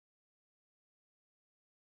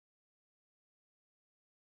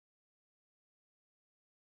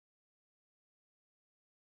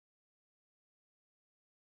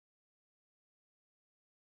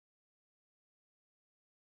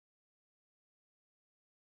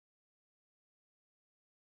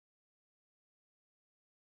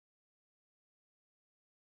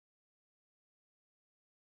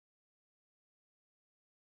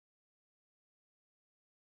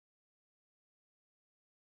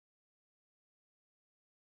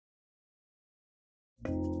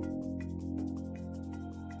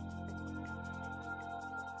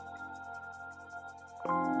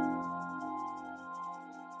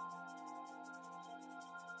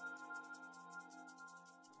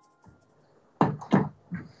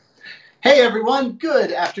Hey everyone,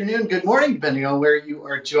 good afternoon, good morning, depending on where you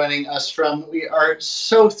are joining us from. We are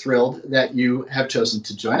so thrilled that you have chosen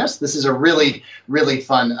to join us. This is a really, really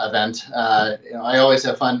fun event. I always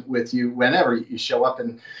have fun with you whenever you show up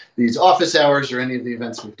in these office hours or any of the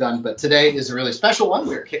events we've done, but today is a really special one.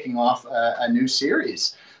 We're kicking off a new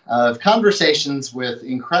series of conversations with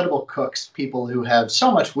incredible cooks, people who have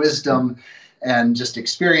so much wisdom and just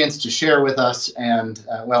experience to share with us. And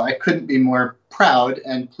well, I couldn't be more proud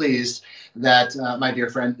and pleased that my dear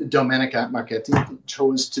friend Domenica Marchetti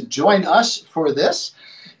chose to join us for this.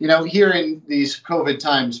 You know, here in these COVID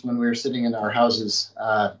times when we're sitting in our houses,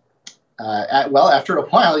 after a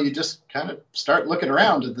while, you just kind of start looking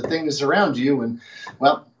around at the things around you. And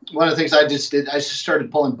well, one of the things I just did, I just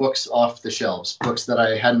started pulling books off the shelves, books that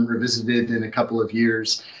I hadn't revisited in a couple of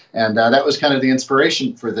years. And that was kind of the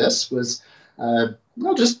inspiration for this, was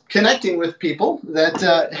just connecting with people that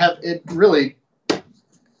have really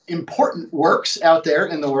important works out there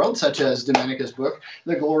in the world, such as Domenica's book,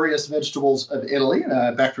 The Glorious Vegetables of Italy,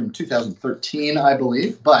 back from 2013, I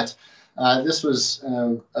believe. But this was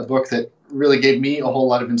a book that really gave me a whole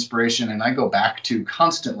lot of inspiration, and I go back to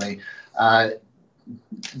constantly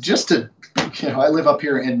just to, I live up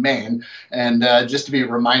here in Maine, and just to be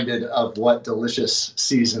reminded of what delicious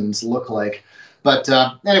seasons look like. But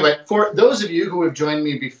anyway, for those of you who have joined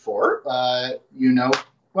me before,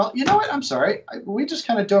 well, you know what? I'm sorry. We just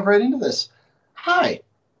kind of dove right into this. Hi,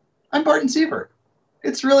 I'm Barton Seaver.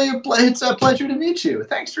 It's really a pleasure to meet you.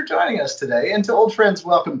 Thanks for joining us today. And to old friends,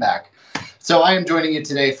 welcome back. So I am joining you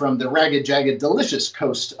today from the ragged, jagged, delicious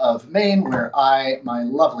coast of Maine, where I, my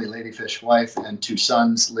lovely ladyfish wife, and 2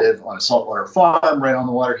 sons live on a saltwater farm right on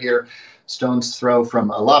the water here. Stone's throw from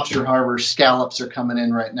a lobster harbor. Scallops are coming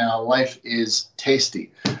in right now. Life is tasty.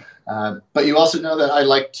 But you also know that I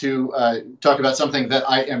like to talk about something that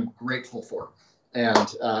I am grateful for. And,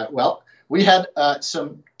 well, we had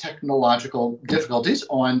some technological difficulties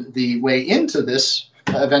on the way into this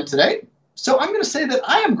event today. So I'm going to say that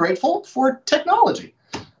I am grateful for technology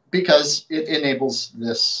because it enables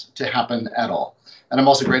this to happen at all. And I'm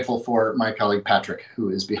also grateful for my colleague Patrick, who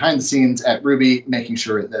is behind the scenes at Ruby, making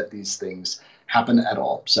sure that these things happen at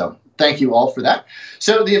all. So thank you all for that.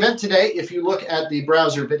 So the event today, if you look at the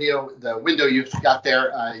browser video, the window you've got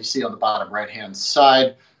there, you see on the bottom right-hand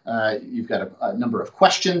side, you've got a number of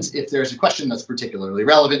questions. If there's a question that's particularly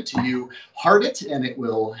relevant to you, heart it, and it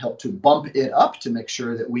will help to bump it up to make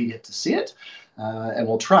sure that we get to see it. And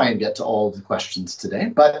we'll try and get to all of the questions today.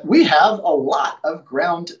 But we have a lot of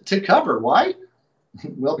ground to cover. Why?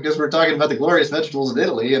 Well, because we're talking about the glorious vegetables of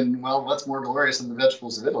Italy, and, well, what's more glorious than the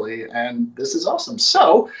vegetables of Italy? And this is awesome.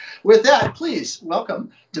 So, with that, please welcome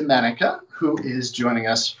Domenica, who is joining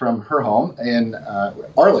us from her home in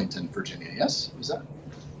Arlington, Virginia. Yes? Is that?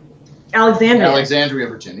 Alexandria,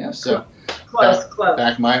 Virginia. So, close.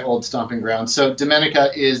 Back my old stomping ground. So,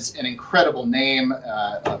 Domenica is an incredible name,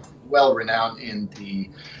 well-renowned in the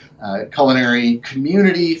culinary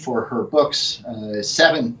community for her books,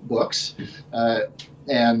 7 books,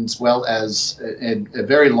 and well as a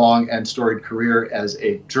very long and storied career as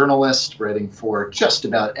a journalist, writing for just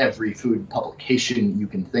about every food publication you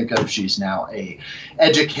can think of. She's now an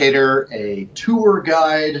educator, a tour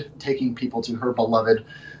guide, taking people to her beloved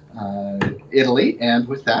Italy. And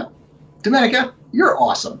with that, Domenica, you're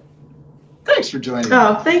awesome. Thanks for joining me.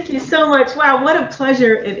 Oh, thank you so much. Wow, what a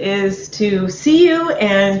pleasure it is to see you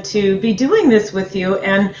and to be doing this with you.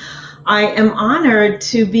 And I am honored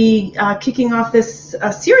to be kicking off this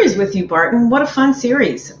series with you, Barton. What a fun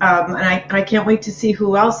series. And I can't wait to see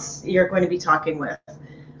who else you're going to be talking with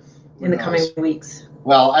in the coming weeks.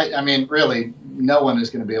 Well, I mean, really, no one is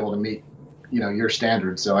going to be able to meet, your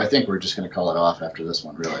standards. So I think we're just going to call it off after this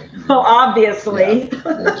one, really. Well, obviously.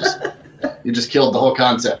 Yeah, you just killed the whole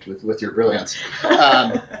concept with your brilliance.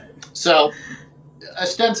 So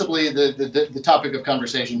ostensibly, the topic of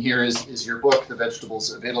conversation here is your book, The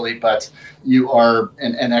Vegetables of Italy, but you are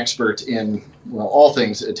an expert in, well, all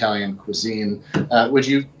things Italian cuisine. Would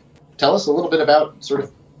you tell us a little bit about sort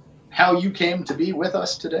of how you came to be with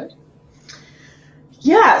us today?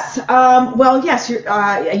 Yes. Well, yes.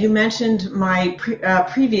 You mentioned my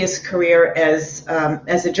previous career as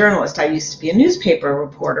a journalist. I used to be a newspaper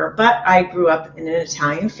reporter, but I grew up in an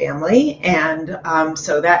Italian family, and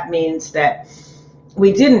so that means that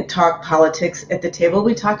we didn't talk politics at the table.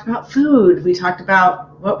 We talked about food. We talked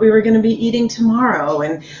about what we were going to be eating tomorrow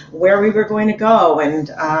and where we were going to go. And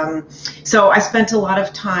so I spent a lot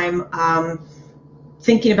of time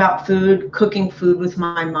thinking about food, cooking food with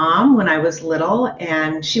my mom when I was little,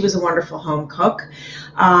 and she was a wonderful home cook.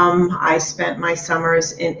 I spent my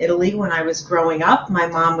summers in Italy when I was growing up. My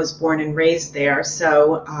mom was born and raised there,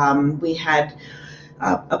 so we had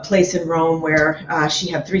a place in Rome where she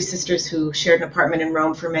had 3 sisters who shared an apartment in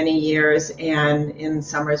Rome for many years, and in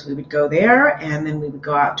summers we would go there, and then we would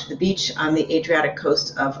go out to the beach on the Adriatic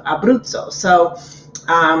coast of Abruzzo. So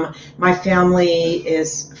my family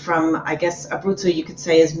is from, I guess, Abruzzo, you could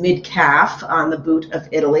say, is mid-calf on the boot of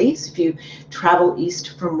Italy. So if you travel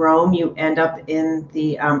east from Rome, you end up in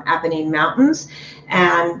the Apennine Mountains,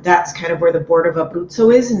 and that's kind of where the border of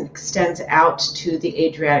Abruzzo is and extends out to the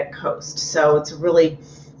Adriatic coast. So it's a really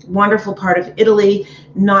wonderful part of Italy,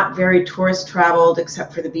 not very tourist traveled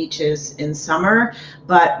except for the beaches in summer,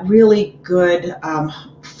 but really good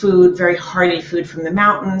food, very hearty food from the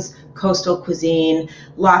mountains, coastal cuisine,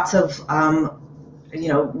 lots of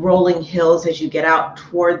rolling hills as you get out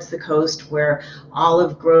towards the coast, where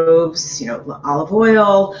olive groves, olive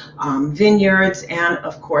oil, vineyards, and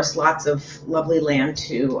of course lots of lovely land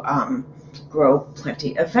to grow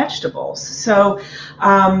plenty of vegetables. So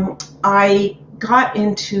I got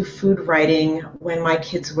into food writing when my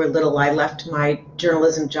kids were little. I left my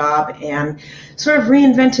journalism job and sort of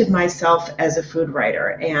reinvented myself as a food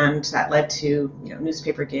writer, and that led to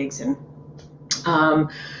newspaper gigs and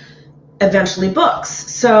eventually books.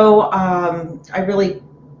 So I really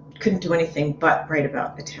couldn't do anything but write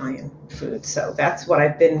about Italian food. So that's what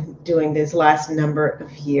I've been doing these last number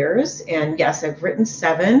of years. And yes, I've written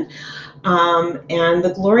 7. And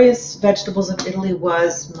The Glorious Vegetables of Italy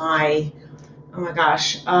was my, oh my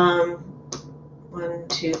gosh,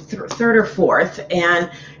 third or fourth.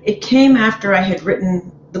 And it came after I had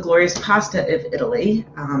written The Glorious Pasta of Italy,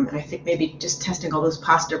 and I think maybe just testing all those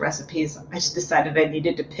pasta recipes, I just decided I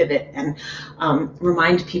needed to pivot and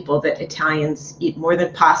remind people that Italians eat more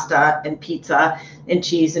than pasta and pizza and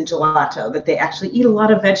cheese and gelato, that they actually eat a lot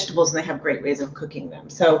of vegetables and they have great ways of cooking them.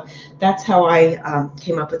 So that's how I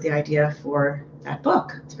came up with the idea for that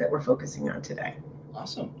book that we're focusing on today.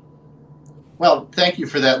 Awesome. Well, thank you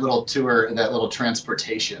for that little tour and that little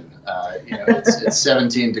transportation. It's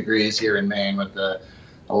 17 degrees here in Maine with a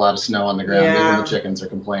lot of snow on the ground. Yeah. Even the chickens are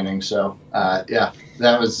complaining. So,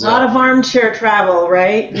 that was a lot of armchair travel,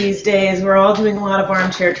 right? These days, we're all doing a lot of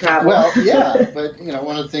armchair travel. Well, yeah, but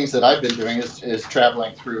one of the things that I've been doing is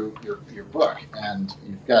traveling through your book, and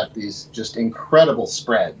you've got these just incredible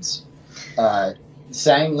spreads.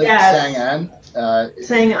 Sang Lik Sang An.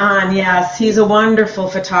 Sang An, yes, he's a wonderful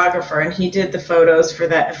photographer, and he did the photos for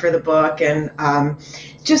the book, and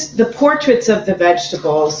just the portraits of the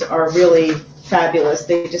vegetables are really fabulous.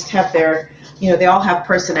 They just have their, they all have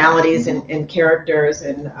personalities and characters,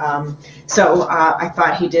 and so I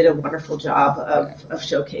thought he did a wonderful job of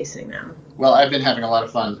showcasing them. Well, I've been having a lot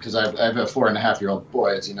of fun because I have a 4.5-year-old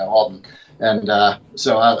boy, as you know, Alden, and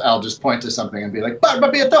so I'll just point to something and be like,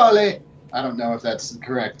 "Barbabiatole." I don't know if that's the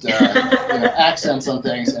correct accents on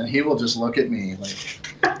things, and he will just look at me like,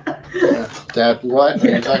 "Dad, what are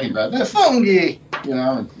you talking about?" "The fungi,"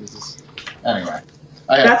 anyway.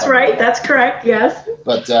 That's right. That's correct. Yes.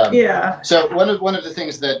 But yeah. So one of the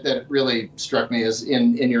things that really struck me is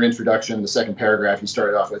in your introduction, the second paragraph, you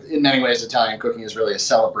started off with, in many ways, Italian cooking is really a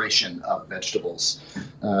celebration of vegetables,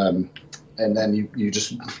 and then you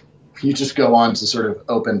just go on to sort of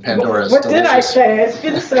open Pandora's. What did I say? It's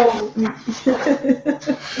been so.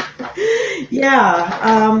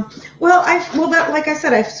 Yeah. Like I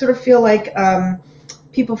said, I sort of feel like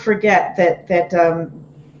people forget that.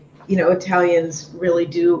 Italians really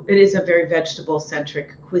do. It is a very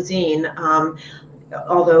vegetable-centric cuisine,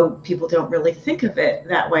 although people don't really think of it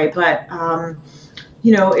that way. But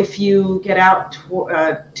if you get out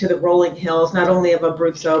to the rolling hills, not only of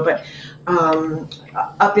Abruzzo, but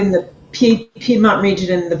up in the Piedmont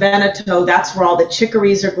region in the Veneto, that's where all the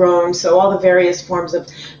chicories are grown. So all the various forms of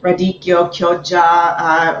radicchio,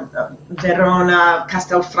 chioggia, Verona,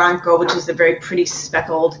 Castelfranco, which is the very pretty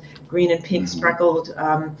speckled, green and pink speckled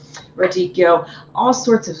radicchio, all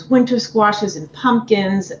sorts of winter squashes and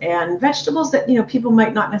pumpkins and vegetables that people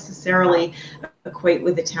might not necessarily equate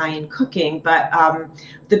with Italian cooking. But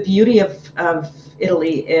the beauty of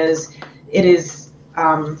Italy is it is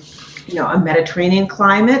a Mediterranean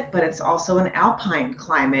climate, but it's also an alpine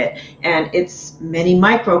climate, and it's many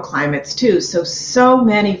microclimates too. So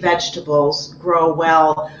many vegetables grow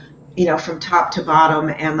well, from top to bottom,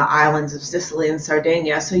 and the islands of Sicily and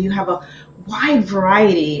Sardinia. So you have a wide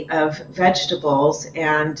variety of vegetables,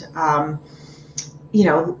 and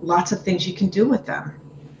lots of things you can do with them.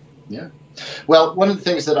 Yeah. Well, one of the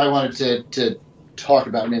things that I wanted to talk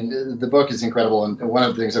about, I mean, the book is incredible, and one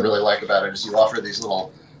of the things I really like about it is you offer these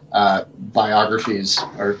little biographies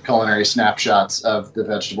or culinary snapshots of the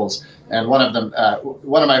vegetables. And one of them,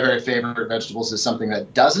 one of my very favorite vegetables is something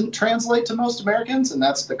that doesn't translate to most Americans, and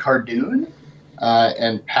that's the cardoon.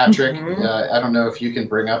 And Patrick, I don't know if you can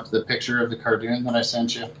bring up the picture of the cardoon that I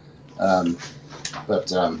sent you,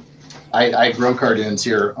 but I grow cardoons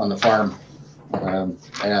here on the farm.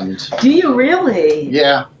 And do you really?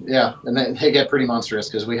 Yeah, and they get pretty monstrous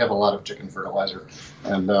because we have a lot of chicken fertilizer,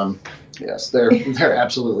 and yes, they're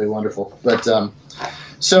absolutely wonderful. But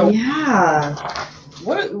so yeah,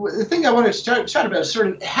 the thing I wanted to chat about is sort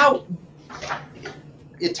of how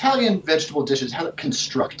Italian vegetable dishes, how they're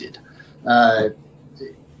constructed.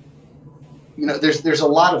 There's a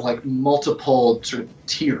lot of like multiple sort of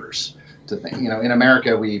tiers to think. In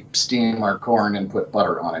America we steam our corn and put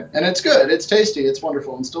butter on it, and it's good, it's tasty, it's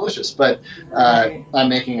wonderful, and it's delicious. But I'm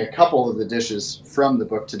making a couple of the dishes from the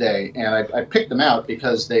book today, and I picked them out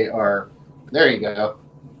because they are. There you go,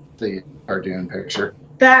 the cardoon picture.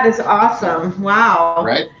 That is awesome! Wow.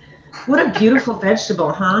 Right. What a beautiful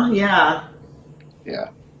vegetable, huh? Yeah.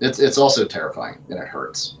 Yeah. It's also terrifying, and it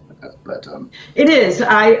hurts. But it is.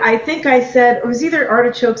 I think I said it was either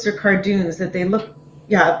artichokes or cardoons that they look.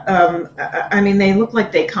 Yeah, I mean, they look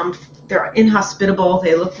like they're inhospitable.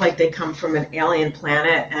 They look like they come from an alien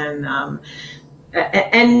planet.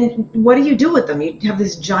 And what do you do with them? You have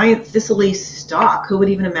this giant thistly stalk. Who would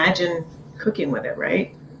even imagine cooking with it,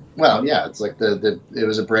 right? Well, yeah, it's like it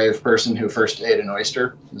was a brave person who first ate an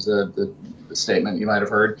oyster, is the statement you might have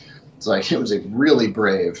heard. It's like it was a really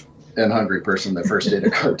brave and hungry person that first ate a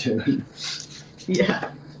cartoon.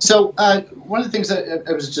 Yeah. So one of the things that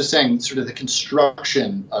I was just saying, sort of the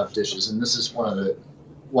construction of dishes, and this is one of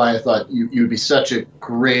why I thought you would be such a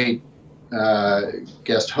great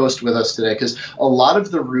guest host with us today, because a lot of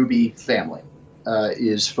the Ruby family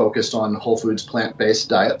is focused on whole foods, plant-based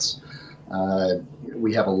diets.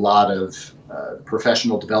 We have a lot of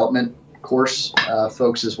professional development course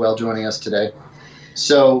folks as well joining us today.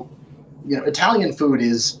 So, Italian food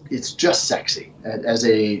it's just sexy as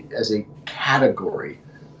a category.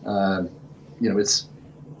 It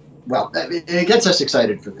gets us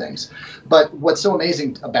excited for things. But what's so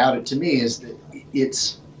amazing about it to me is that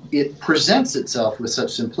it presents itself with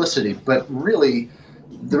such simplicity, but really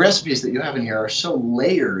the recipes that you have in here are so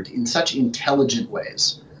layered in such intelligent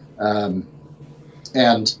ways. And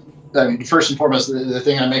I mean, first and foremost, the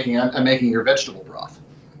thing I'm making your vegetable broth.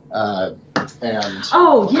 And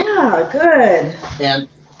oh yeah, good. And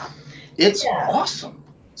it's awesome.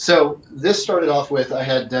 So this started off with, I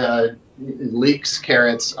had leeks,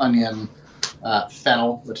 carrots, onion,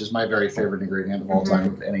 fennel, which is my very favorite ingredient of all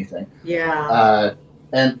time with anything. Yeah.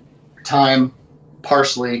 And thyme,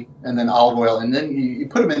 parsley, and then olive oil, and then you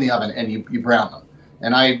put them in the oven and you brown them.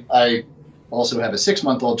 And I also have a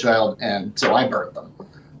 6-month-old child, and so I burnt them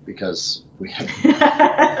because we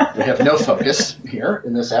have no focus here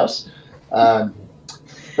in this house.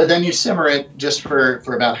 But then you simmer it just for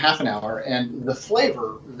about half an hour, and the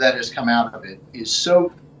flavor that has come out of it is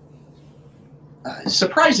so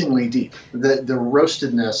surprisingly deep. The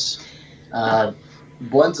roastedness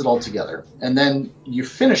blends it all together, and then you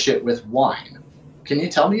finish it with wine. Can you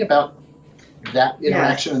tell me about that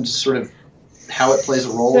interaction and just sort of how it plays a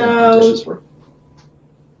role in the dishes for?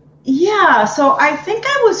 Yeah, so I think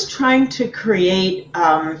I was trying to create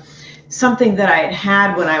something that I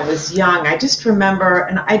had when I was young. I just remember,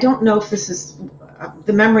 and I don't know if this is,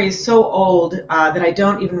 the memory is so old that I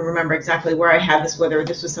don't even remember exactly where I had this, whether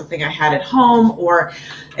this was something I had at home or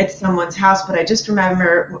at someone's house, but I just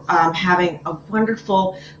remember having a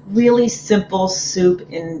wonderful, really simple soup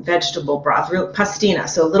in vegetable broth, real pastina,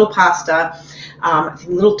 so a little pasta,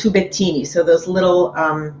 little tubettini, so those little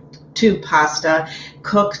tube pasta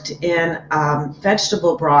cooked in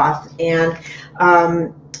vegetable broth,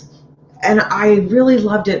 and I really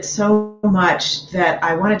loved it so much that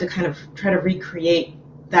I wanted to kind of try to recreate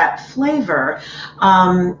that flavor.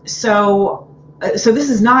 So this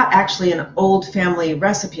is not actually an old family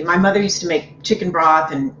recipe. My mother used to make chicken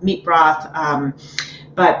broth and meat broth,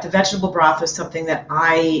 but the vegetable broth was something that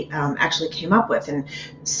I actually came up with. And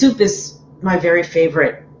soup is my very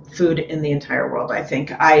favorite food in the entire world, I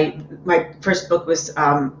think. My first book was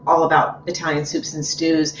all about Italian soups and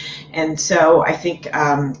stews, and so I think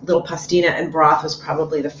little pastina and broth was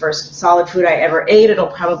probably the first solid food I ever ate. It'll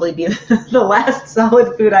probably be the last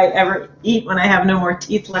solid food I ever eat when I have no more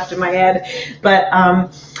teeth left in my head. But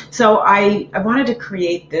so I wanted to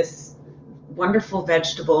create this wonderful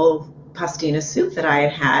vegetable pastina soup that I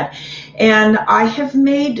had. And I have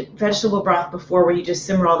made vegetable broth before where you just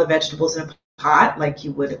simmer all the vegetables in a pot like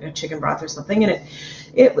you would a chicken broth or something, and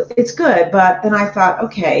it's good. But then I thought,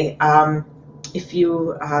 okay, if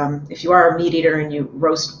you are a meat eater and you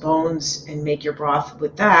roast bones and make your broth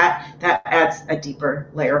with that, that adds a deeper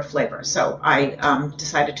layer of flavor. So I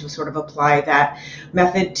decided to sort of apply that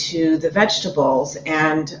method to the vegetables,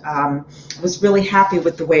 and was really happy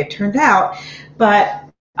with the way it turned out. But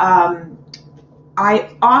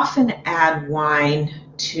I often add wine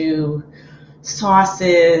to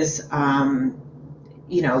sauces,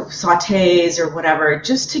 sautés or whatever,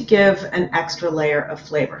 just to give an extra layer of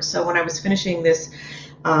flavor. So when I was finishing this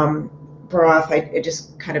broth, I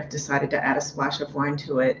just kind of decided to add a splash of wine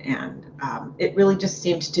to it, and it really just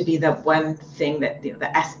seemed to be the one thing that, the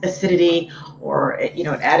acidity, or it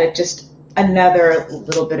added just another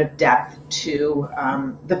little bit of depth to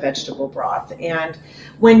the vegetable broth. And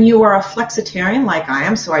when you are a flexitarian like I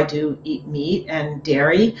am, so I do eat meat and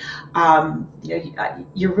dairy,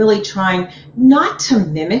 you're really trying not to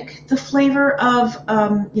mimic the flavor of a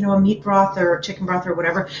meat broth or chicken broth or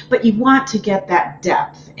whatever, but you want to get that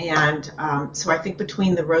depth. And so I think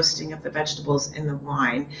between the roasting of the vegetables and the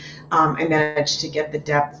wine, I managed to get the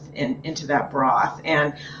depth into that broth.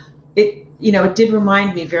 And it did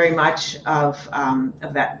remind me very much of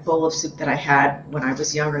that bowl of soup that I had when I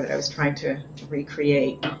was younger that I was trying to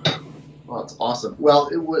recreate. Well, that's awesome. Well,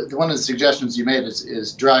 one of the suggestions you made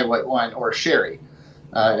is dry white wine or sherry,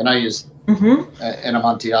 and I used an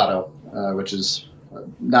Amontillado, which is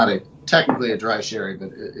not technically a dry sherry,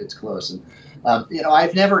 but it's close. And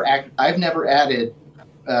I've never added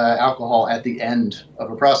alcohol at the end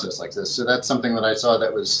of a process like this. So that's something that I saw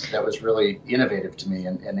that was really innovative to me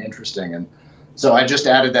and interesting. And so I just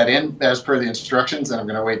added that in as per the instructions, and I'm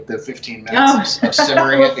going to wait the 15 minutes of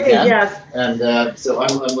simmering it again. Yes. And so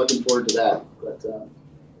I'm looking forward to that. But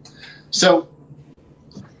so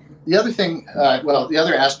the other thing, the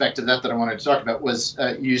other aspect of that I wanted to talk about was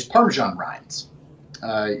you used Parmesan rinds.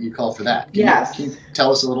 You call for that. Can you tell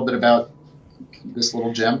us a little bit about this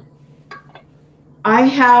little gem? I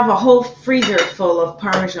have a whole freezer full of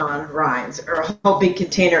Parmesan rinds, or a whole big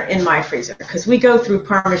container in my freezer, because we go through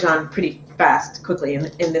Parmesan pretty quickly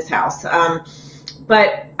in this house.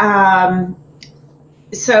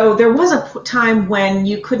 So there was a time when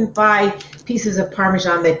you couldn't buy pieces of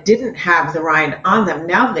Parmesan that didn't have the rind on them.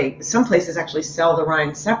 Now some places actually sell the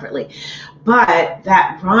rind separately. But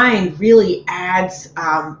that rind really adds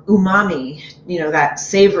umami, that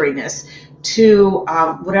savoriness to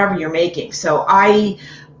whatever you're making. So I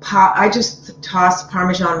just toss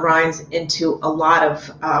Parmesan rinds into a lot of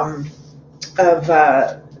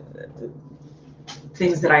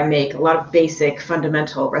things that I make, a lot of basic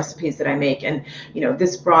fundamental recipes that I make, and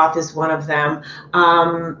this broth is one of them.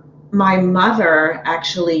 My mother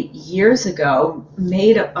actually years ago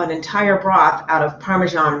made an entire broth out of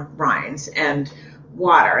Parmesan rinds and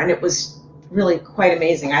water, and it was really quite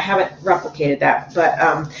amazing. I haven't replicated that,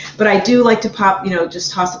 but I do like to pop,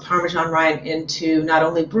 just toss a Parmesan rind into not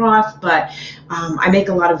only broth, but I make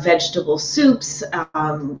a lot of vegetable soups,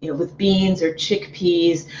 with beans or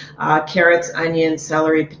chickpeas, carrots, onions,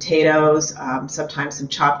 celery, potatoes, sometimes some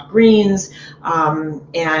chopped greens,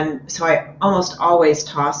 and so I almost always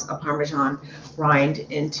toss a Parmesan rind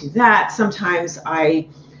into that. Sometimes I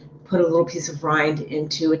put a little piece of rind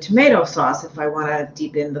into a tomato sauce if I want to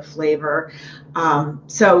deepen the flavor.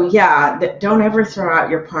 So yeah, don't ever throw out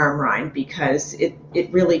your parm rind, because it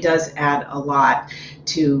really does add a lot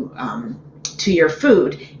to your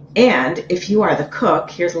food. And if you are the cook,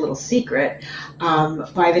 here's a little secret.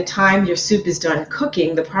 By the time your soup is done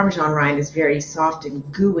cooking, the Parmesan rind is very soft and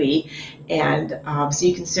gooey, and so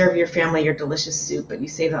you can serve your family your delicious soup, but you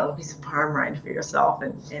save that little piece of parm rind for yourself,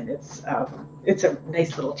 and it's a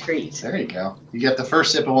nice little treat. There you go. You get the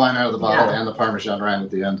first sip of wine out of the bottle and the Parmesan rind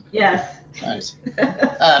at the end. Yes. Nice.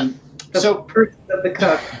 So perks of the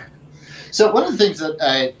cook. So one of the things that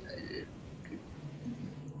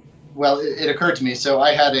it occurred to me. So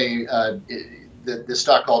I had the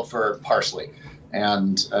stock called for parsley,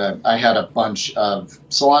 and I had a bunch of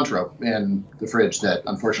cilantro in the fridge that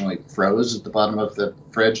unfortunately froze at the bottom of the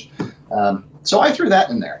fridge. So I threw that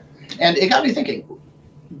in there, and it got me thinking: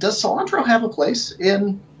 does cilantro have a place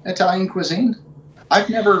in Italian cuisine? I've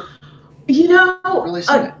never really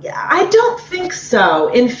seen it. I don't think so.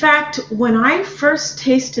 In fact, when I first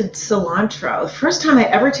tasted cilantro, the first time I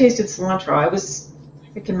ever tasted cilantro, I was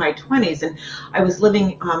in my 20s, and I was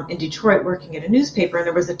living in Detroit working at a newspaper, and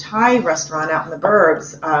there was a Thai restaurant out in the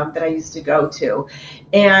burbs that I used to go to,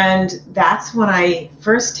 and that's when I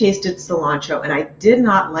first tasted cilantro, and I did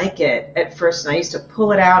not like it at first, and I used to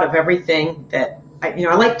pull it out of everything that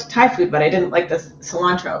I liked Thai food, but I didn't like the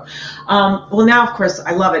cilantro. Well, now, of course,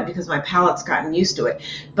 I love it because my palate's gotten used to it.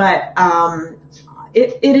 But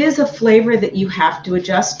it is a flavor that you have to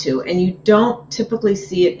adjust to, and you don't typically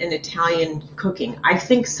see it in Italian cooking. I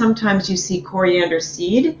think sometimes you see coriander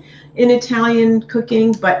seed in Italian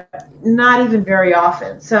cooking, but not even very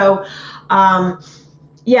often. So,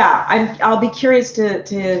 yeah, I'll be curious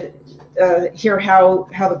to hear how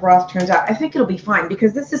the broth turns out. I think it'll be fine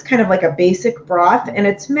because this is kind of like a basic broth, and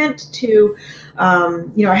it's meant to,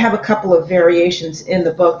 I have a couple of variations in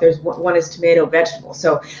the book. There's one is tomato vegetable.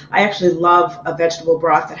 So I actually love a vegetable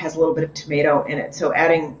broth that has a little bit of tomato in it. So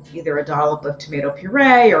adding either a dollop of tomato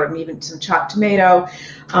puree or even some chopped tomato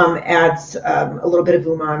adds a little bit of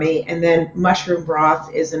umami. And then mushroom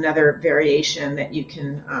broth is another variation that you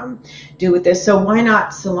can do with this. So why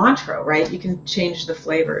not cilantro, right? You can change the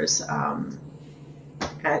flavors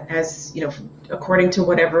as according to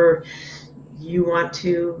whatever you want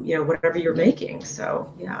to, whatever you're making.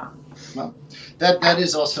 So yeah. Well, that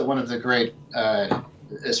is also one of the great,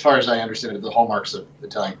 as far as I understand it, the hallmarks of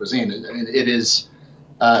Italian cuisine. I mean, it is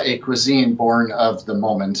a cuisine born of the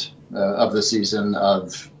moment, of the season,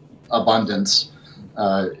 of abundance.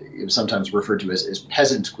 Sometimes referred to as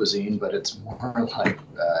peasant cuisine, but it's more like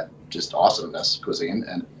just awesomeness cuisine,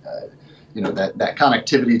 and that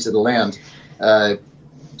connectivity to the land.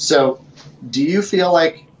 So, do you feel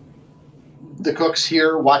like the cooks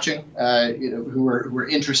here watching, who are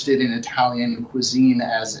interested in Italian cuisine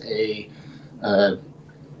as a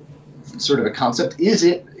sort of a concept, is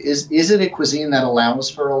it a cuisine that allows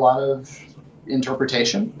for a lot of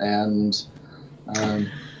interpretation and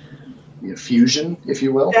fusion, if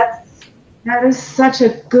you will? That is such a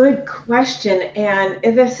good question, and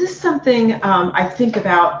this is something I think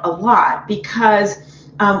about a lot because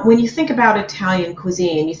when you think about Italian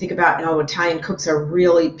cuisine, you think about Italian cooks are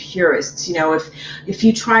really purists. If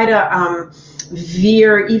you try to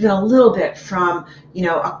veer even a little bit from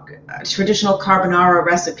a traditional carbonara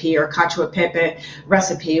recipe or cacio e pepe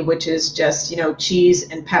recipe, which is just cheese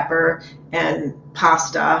and pepper and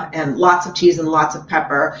pasta and lots of cheese and lots of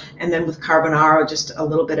pepper, and then with carbonara just a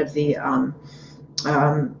little bit of the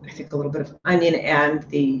I think a little bit of onion and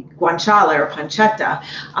the guanciale or pancetta.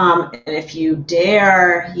 And if you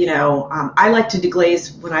dare, I like to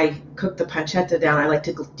deglaze when I cook the pancetta down. I like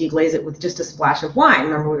to deglaze it with just a splash of wine.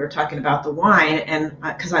 Remember we were talking about the wine, and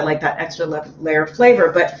because I like that extra layer of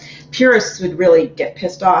flavor. But purists would really get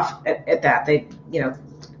pissed off at that. They, you're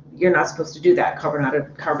not supposed to do that.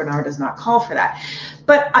 Carbonara does not call for that.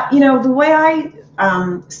 But the way I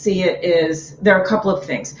see it is there are a couple of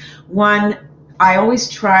things. One, I always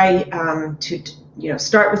try to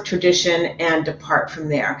start with tradition and depart from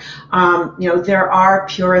there. There are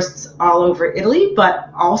purists all over Italy, but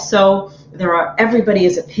also everybody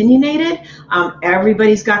is opinionated.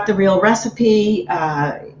 Everybody's got the real recipe,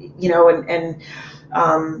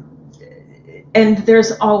 and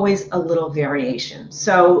there's always a little variation.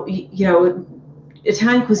 So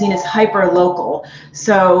Italian cuisine is hyper local.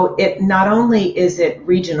 So it not only is it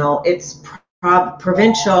regional, it's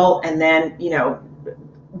provincial, and then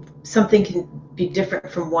something can be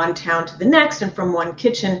different from one town to the next and from one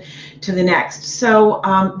kitchen to the next. So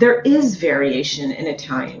there is variation in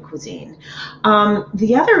Italian cuisine.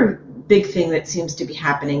 The other big thing that seems to be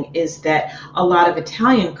happening is that a lot of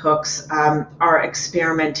Italian cooks are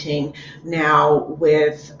experimenting now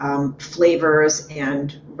with flavors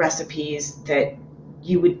and recipes that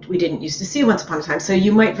we didn't used to see once upon a time. So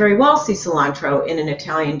you might very well see cilantro in an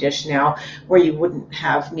Italian dish now where you wouldn't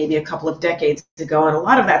have maybe a couple of decades ago. And a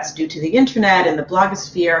lot of that's due to the internet and the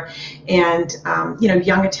blogosphere and,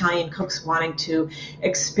 young Italian cooks wanting to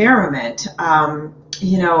experiment.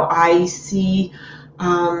 I see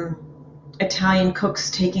Italian cooks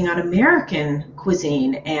taking on American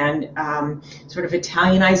cuisine and sort of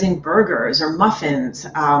Italianizing burgers or muffins.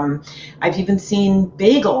 I've even seen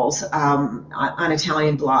bagels on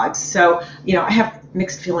Italian blogs. So, I have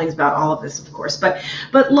mixed feelings about all of this, of course. But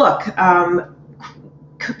look,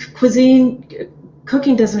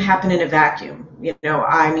 cooking doesn't happen in a vacuum.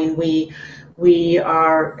 We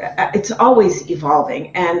are, it's always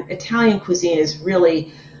evolving. And Italian cuisine is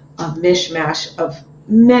really a mishmash of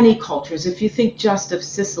many cultures. If you think just of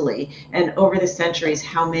Sicily and over the centuries,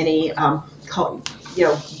 how many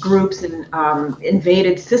groups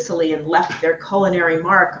invaded Sicily and left their culinary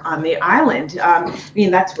mark on the island.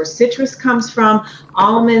 That's where citrus comes from,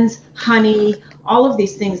 almonds, honey, all of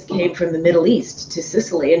these things came from the Middle East to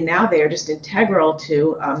Sicily, and now they are just integral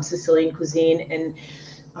to Sicilian cuisine. And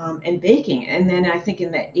and baking. And then I think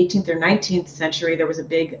in the 18th or 19th century, there was a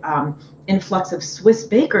big influx of Swiss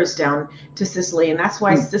bakers down to Sicily, and that's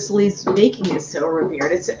why Sicily's baking is so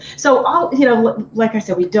revered. It's so all, you know, like I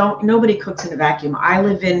said, nobody cooks in a vacuum. I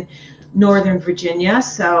live in Northern Virginia,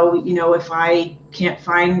 so you know, if I can't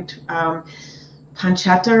find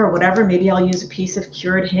pancetta or whatever, maybe I'll use a piece of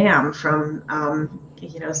cured ham from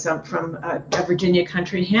you know, from a Virginia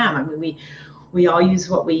country ham. I mean, we all use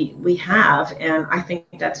what we have, and I think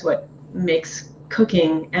that's what makes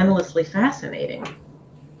cooking endlessly fascinating.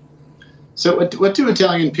 So what do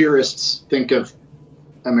Italian purists think of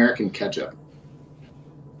American ketchup?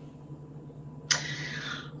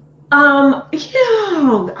 You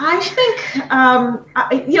know, I think,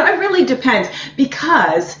 you know, it really depends,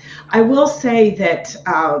 because I will say that,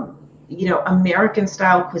 you know, American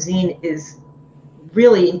style cuisine is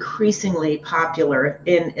really increasingly popular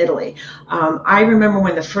in Italy. I remember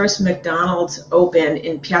when the first McDonald's opened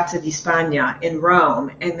in Piazza di Spagna in Rome,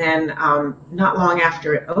 and then not long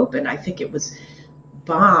after it opened, I think it was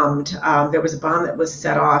bombed. There was a bomb that was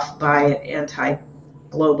set off by an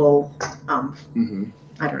anti-global, I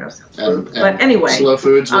don't know, food. But anyway, Slow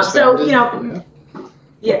Foods was founded. So, you know,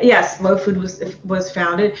 yes, Slow Food was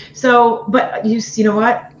founded. So, but you know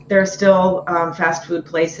what? There are still fast food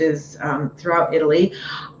places throughout Italy.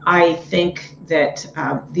 I think that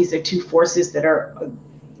these are two forces that are,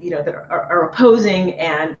 you know, that are opposing,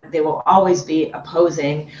 and they will always be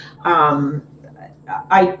opposing.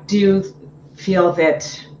 I do feel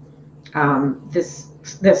that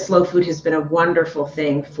that slow food has been a wonderful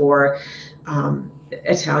thing for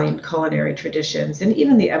Italian culinary traditions, and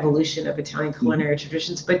even the evolution of Italian culinary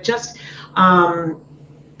traditions, but just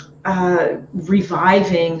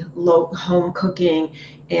reviving home cooking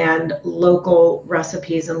and local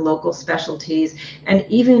recipes and local specialties, and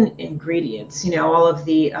even ingredients. You know, all of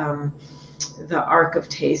the arc of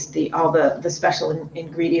taste, all the special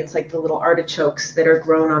ingredients, like the little artichokes that are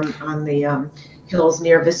grown on the hills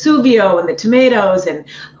near Vesuvio, and the tomatoes, and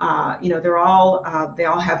you know, they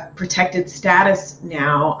all have protected status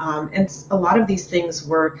now, and a lot of these things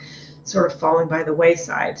were sort of falling by the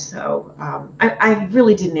wayside. So I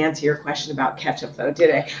really didn't answer your question about ketchup, though, did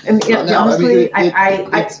I? And honestly,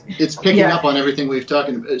 it's picking up on everything we've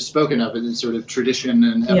spoken of, in sort of tradition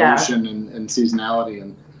and evolution and seasonality,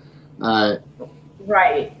 and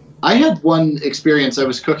right. I had one experience. I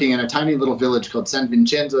was cooking in a tiny little village called San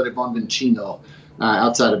Vincenzo de Bonvincino,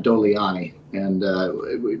 outside of Doliani, and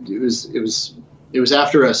it was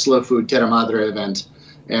after a slow food Terra Madre event,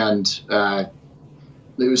 and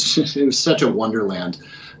it was such a wonderland.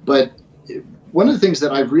 But one of the things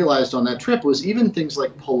that I've realized on that trip was even things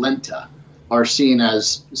like polenta are seen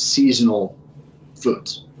as seasonal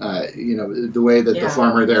foods. You know, the way that the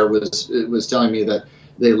farmer there was telling me that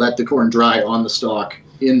they let the corn dry on the stalk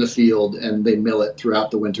in the field, and they mill it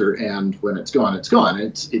throughout the winter, and when it's gone, it's gone.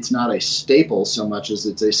 It's not a staple so much as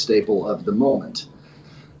it's a staple of the moment.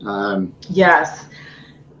 Yes,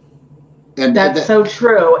 and that's so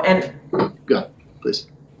true. And go ahead, please.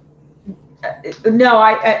 No,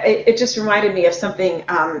 it just reminded me of something,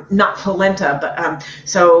 not polenta, but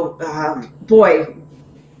boy,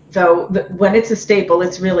 though, when it's a staple,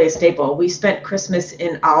 it's really a staple. We spent Christmas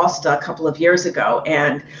in Aosta a couple of years ago,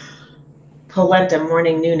 and polenta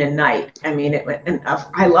morning, noon, and night. I mean,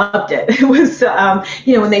 I loved it. It was,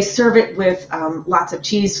 you know, when they serve it with lots of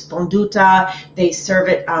cheese, fonduta, they serve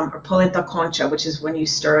it, or polenta concha, which is when you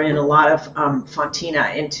stir in a lot of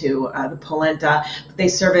fontina into the polenta. They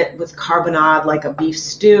serve it with carbonade, like a beef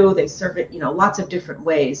stew. They serve it, you know, lots of different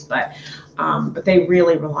ways, but they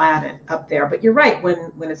really rely on it up there. But you're right,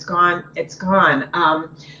 when it's gone, it's gone.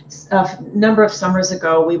 A number of summers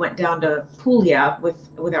ago, we went down to Puglia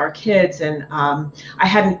with our kids, and I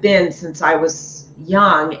hadn't been since I was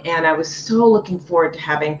young, and I was so looking forward to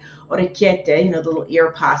having orecchiette, you know, the little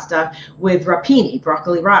ear pasta, with rapini,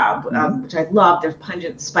 broccoli rabe, which I love. They're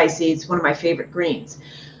pungent, spicy. It's one of my favorite greens.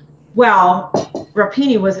 Well,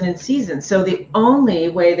 rapini wasn't in season, so the only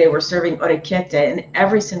way they were serving orecchiette in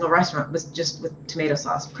every single restaurant was just with tomato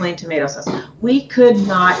sauce, plain tomato sauce. We could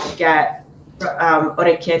not get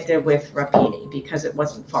orecchiette with rapini because it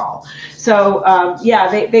wasn't fall. So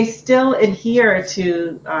they still adhere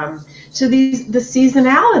to the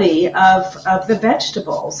seasonality of the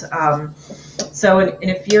vegetables. So and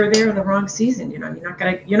if you're there in the wrong season, you know,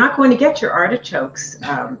 you're not going to get your artichokes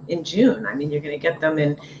in June. I mean, you're going to get them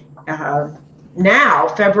in now,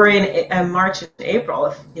 February and March and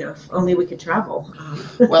April, if only we could travel.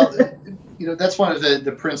 Well, you know, that's one of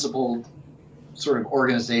the principal sort of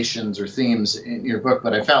organizations or themes in your book,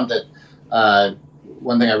 but I found that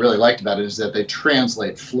one thing I really liked about it is that they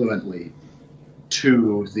translate fluently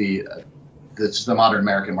to the modern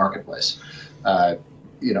American marketplace. I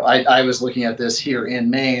was looking at this here in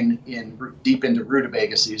Maine, deep into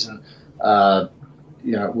rutabaga season.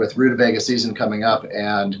 With rutabaga season coming up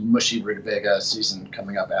and mushy rutabaga season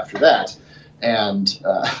coming up after that, and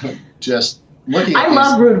just looking at I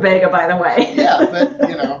love rutabaga, by the way. Yeah, but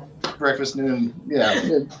breakfast, noon, yeah.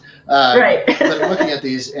 Right. But looking at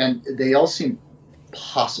these, and they all seem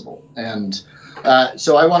possible. And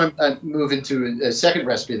so I want to move into a second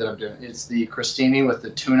recipe that I'm doing. It's the crostini with the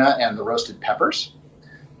tuna and the roasted peppers.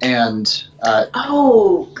 And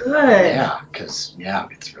oh, good. Yeah, because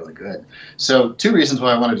it's really good. So 2 reasons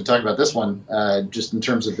why I wanted to talk about this one, just in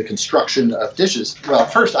terms of the construction of dishes. Well,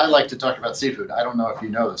 first, I like to talk about seafood. I don't know if you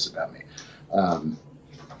know this about me. I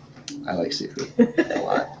like seafood a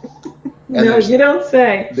lot. And no, you don't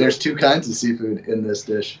say. There's 2 kinds of seafood in this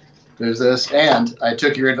dish. There's this, and I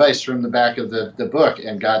took your advice from the back of the book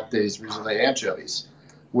and got these risole anchovies,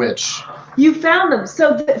 which... You found them.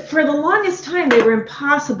 So for the longest time, they were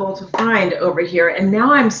impossible to find over here, and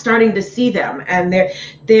now I'm starting to see them, and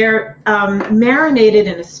they're marinated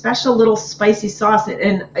in a special little spicy sauce,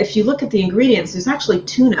 and if you look at the ingredients, there's actually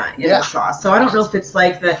tuna in the sauce. So I don't know if it's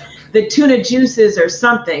like the tuna juices or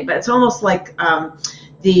something, but it's almost like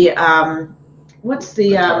what's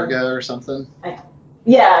the targa or something? The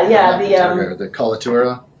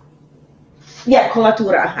colatura. Yeah,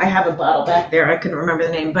 colatura. I have a bottle back there. I couldn't remember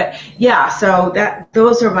the name, but yeah. So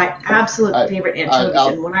those are my absolute favorite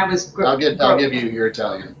anchovies. And when I was, I'll give you your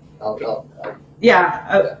Italian.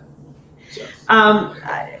 Yeah.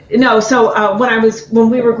 When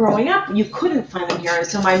we were growing up, you couldn't find them here, and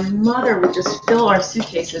so my mother would just fill our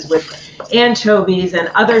suitcases with anchovies and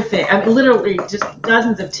other things. I mean, literally just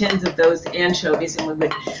dozens of tins of those anchovies, and we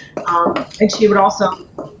would, and she would also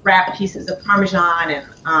wrap pieces of Parmesan and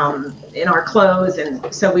in our clothes,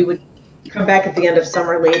 and so we would come back at the end of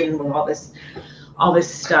summer laden with all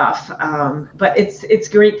this stuff. But it's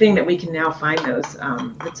a great thing that we can now find those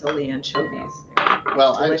rizzoli anchovies.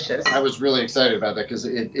 Well, delicious. I was really excited about that because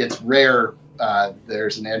it's rare.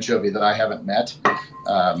 There's an anchovy that I haven't met.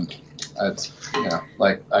 It's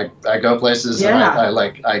like I go places and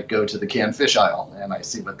I go to the canned fish aisle and I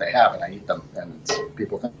see what they have and I eat them, and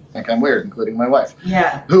people think I'm weird, including my wife.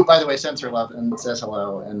 Yeah. Who, by the way, sends her love and says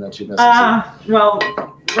hello and that she misses you. Well,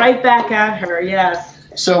 right back at her. Yes.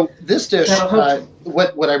 So this dish,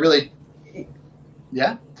 what I really,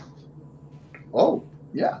 yeah. Oh,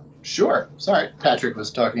 yeah. Sure. Sorry, Patrick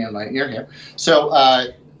was talking in my ear here.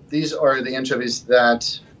 So these are the anchovies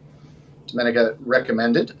that Domenica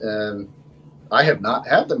recommended. I have not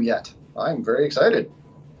had them yet. I'm very excited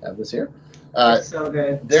to have this here. They're so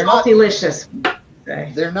good. They're not delicious.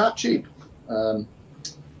 They're not cheap, but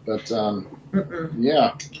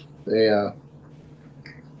yeah, they.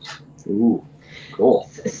 Ooh. Cool.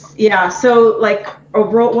 Yeah, so like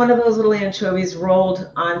one of those little anchovies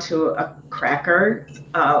rolled onto a cracker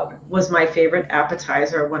was my favorite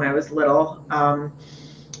appetizer when I was little.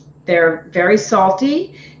 They're very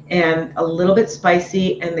salty and a little bit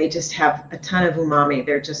spicy, and they just have a ton of umami.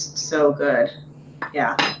 They're just so good.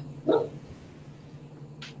 Yeah.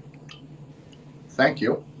 Thank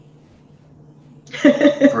you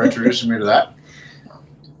for introducing me to that.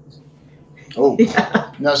 Oh,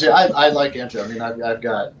 yeah. No, see, I like anchovy. I mean, I've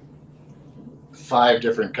got 5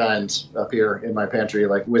 different kinds up here in my pantry,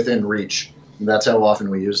 like within reach. And that's how often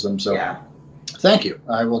we use them. So thank you.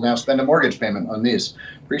 I will now spend a mortgage payment on these.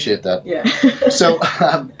 Appreciate that. Yeah. So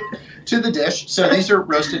to the dish. So these are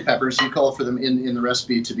roasted peppers. You call for them in the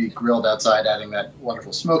recipe to be grilled outside, adding that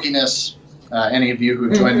wonderful smokiness. Any of you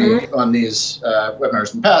who joined me on these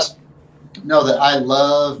webinars in the past know that I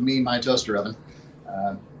love my toaster oven.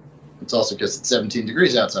 It's also because it's 17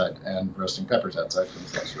 degrees outside and roasting peppers outside from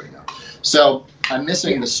the house right now. So I'm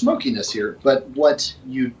missing the smokiness here, but what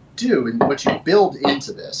you do and what you build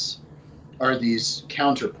into this are these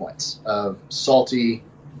counterpoints of salty,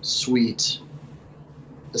 sweet,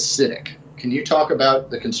 acidic. Can you talk about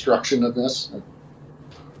the construction of this and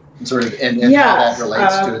sort of and how that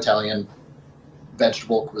relates to Italian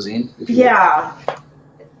vegetable cuisine? Yeah.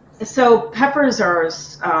 So peppers are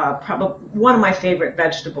probably one of my favorite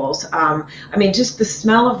vegetables. I mean, just the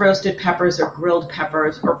smell of roasted peppers or grilled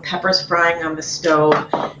peppers or peppers frying on the stove,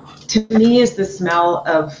 to me, is the smell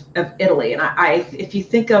of Italy. And if you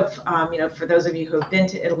think of, for those of you who have been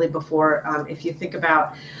to Italy before, if you think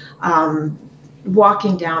about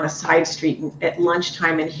walking down a side street at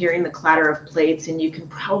lunchtime and hearing the clatter of plates, and you can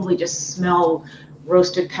probably just smell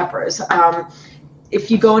roasted peppers.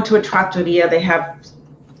 If you go into a trattoria, they have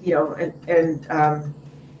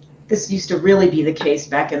this used to really be the case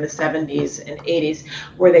back in the 70s and 80s,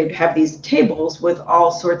 where they'd have these tables with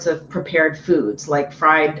all sorts of prepared foods, like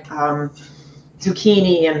fried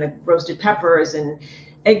zucchini and the roasted peppers and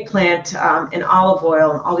eggplant and olive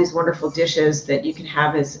oil and all these wonderful dishes that you can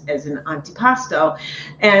have as an antipasto.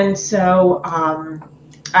 And so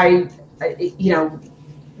you know,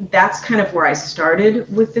 that's kind of where I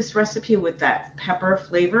started with this recipe, with that pepper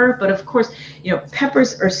flavor. But of course, you know,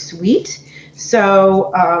 peppers are sweet.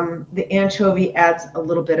 So the anchovy adds a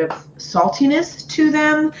little bit of saltiness to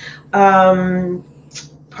them.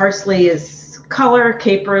 Parsley is color,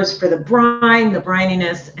 capers for the brine, the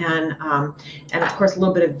brininess, and of course a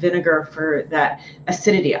little bit of vinegar for that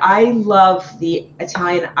acidity. I love the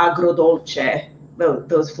Italian agrodolce,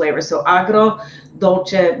 those flavors. So agro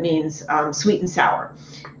dolce means sweet and sour,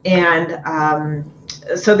 and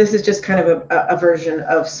so this is just kind of a version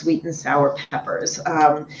of sweet and sour peppers.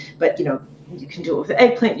 But you know, you can do it with the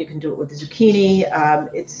eggplant, you can do it with the zucchini.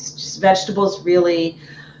 It's just vegetables really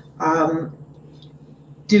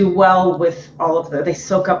do well with all of they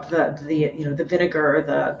soak up the you know, the vinegar,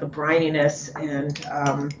 the brininess,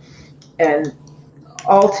 and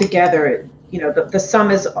all together, you know, the sum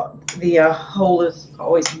is, the whole is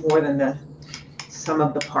always more than the sum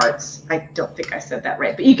of the parts. I don't think I said that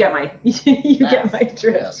right, but you get my get my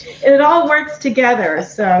drift. Yes. And it all works together.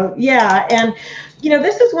 So yeah, and you know,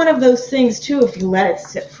 this is one of those things too, if you let it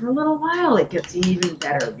sit for a little while, it gets even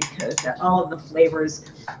better, because all of the flavors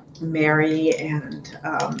marry, and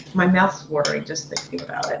my mouth's watering just thinking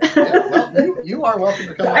about it. Yeah, well, you are welcome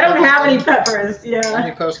to come. I don't have any peppers. Yeah.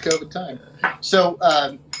 Any post-COVID time. So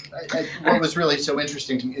what was really so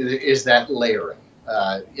interesting to me is that layering.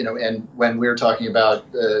 You know, and when we're talking about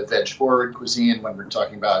veg-forward cuisine, when we're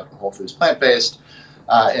talking about whole foods, plant-based,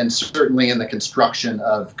 and certainly in the construction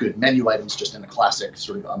of good menu items, just in the classic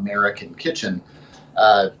sort of American kitchen,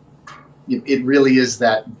 it really is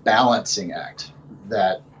that balancing act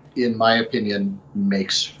that, in my opinion,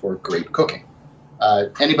 makes for great cooking.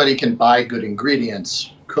 Anybody can buy good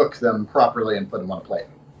ingredients, cook them properly, and put them on a plate.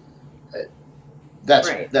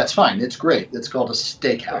 That's fine. It's great. It's called a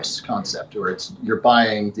steakhouse concept, where you're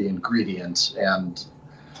buying the ingredients and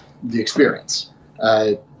the experience.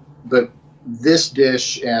 But this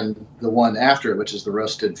dish and the one after it, which is the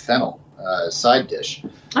roasted fennel side dish,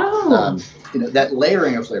 you know, that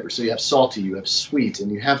layering of flavor. So you have salty, you have sweet,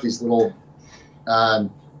 and you have these little.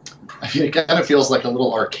 I mean, it kind of feels like a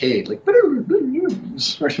little arcade, like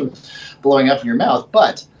sort of blowing up in your mouth.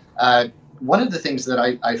 But one of the things that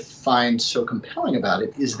I find so compelling about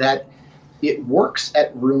it is that it works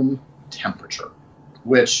at room temperature,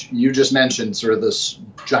 which you just mentioned, sort of those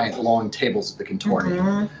giant long tables at the Contorni.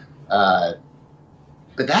 Mm-hmm.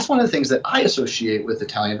 But that's one of the things that I associate with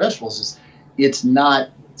Italian vegetables, is it's not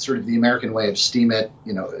sort of the American way of steam it,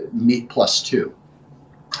 you know, meat plus two,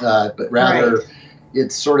 but rather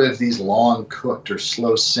it's sort of these long cooked or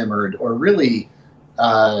slow simmered or really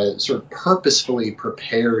sort of purposefully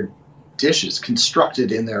prepared dishes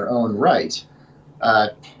constructed in their own right.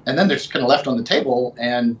 And then they're just kind of left on the table,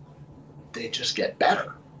 and they just get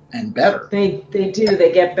better and better. They do.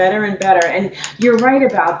 They get better and better. And you're right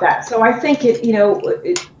about that. So I think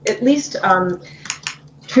at least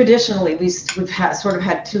traditionally we've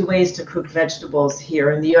had two ways to cook vegetables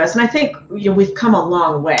here in the U.S. And I think, you know, we've come a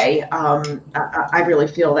long way. I really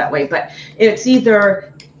feel that way. But it's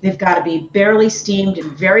either they've got to be barely steamed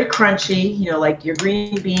and very crunchy, you know, like your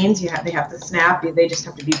green beans. They have to snap. They just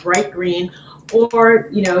have to be bright green. Or,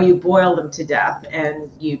 you know, you boil them to death and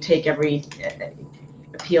you take every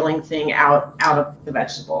appealing thing out of the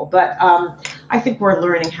vegetable. But I think we're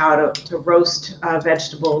learning how to roast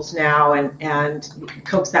vegetables now and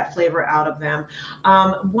coax that flavor out of them.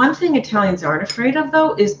 One thing Italians aren't afraid of,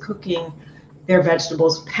 though, is cooking their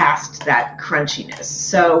vegetables past that crunchiness.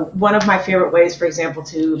 So one of my favorite ways, for example,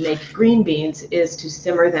 to make green beans is to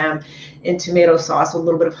simmer them in tomato sauce, a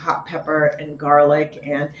little bit of hot pepper and garlic.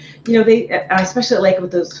 And, you know, I especially like it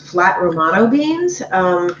with those flat Romano beans.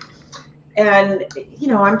 And, you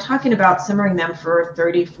know, I'm talking about simmering them for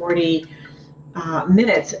 30, 40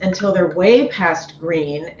 minutes until they're way past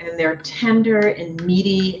green and they're tender and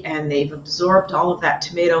meaty and they've absorbed all of that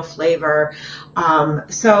tomato flavor.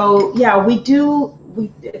 So, yeah,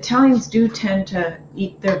 Italians do tend to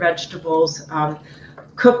eat their vegetables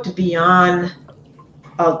cooked beyond.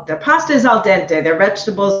 Their pasta is al dente. Their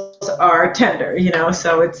vegetables are tender, you know,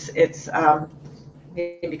 so it's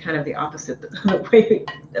maybe kind of the opposite the way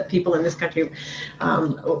that people in this country,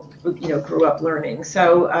 you know, grew up learning.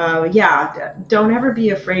 So yeah, don't ever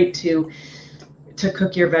be afraid to to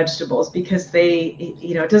cook your vegetables, because they,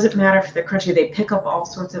 it doesn't matter if they're crunchy, they pick up all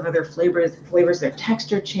sorts of other flavors, their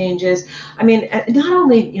texture changes. I mean, not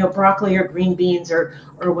only, broccoli or green beans or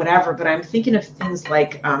whatever, but I'm thinking of things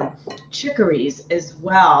like chicories as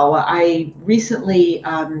well. I recently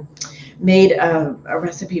made a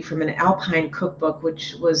recipe from an Alpine cookbook,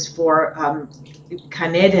 which was for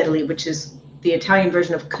canederli, which is the Italian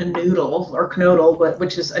version of cannodle,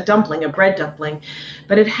 which is a dumpling, a bread dumpling,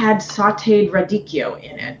 but it had sautéed radicchio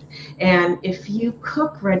in it. And if you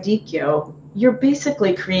cook radicchio, you're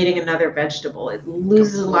basically creating another vegetable. It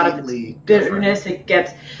loses a lot of its bitterness. It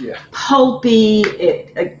gets pulpy.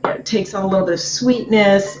 It takes on a little bit of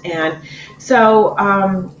sweetness. And so,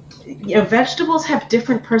 vegetables have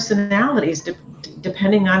different personalities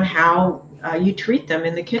depending on how you treat them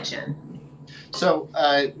in the kitchen. So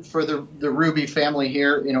for the Ruby family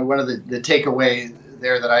here, one of the takeaway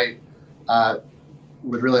there that I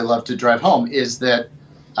would really love to drive home is that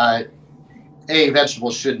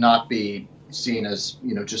vegetables should not be seen as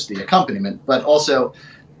just the accompaniment, but also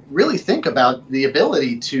really think about the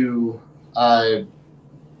ability to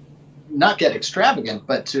not get extravagant,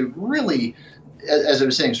 but to really, as I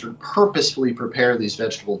was saying, sort of purposefully prepare these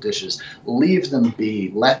vegetable dishes, leave them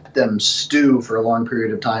be, let them stew for a long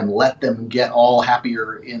period of time, let them get all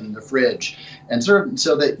happier in the fridge, and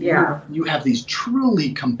so that you have these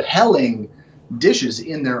truly compelling dishes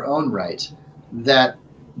in their own right that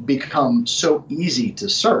become so easy to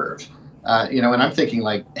serve. And I'm thinking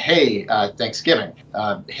like, hey, Thanksgiving,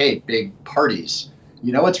 hey, big parties.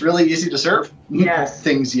 What's really easy to serve? Yes.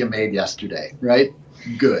 Things you made yesterday, right?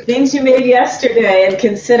 Good. Things you made yesterday and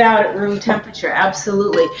can sit out at room temperature.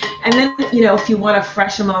 Absolutely. And then, if you want to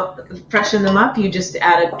freshen them up, you just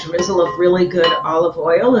add a drizzle of really good olive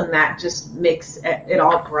oil, and that just makes it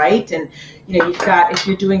all bright. And, you've got, if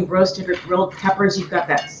you're doing roasted or grilled peppers, you've got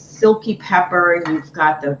that silky pepper, and you've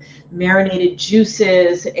got the marinated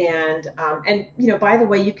juices. And by the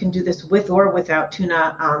way, you can do this with or without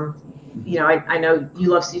tuna. I know you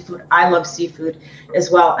love seafood. I love seafood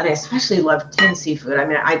as well. And I especially love tinned seafood. I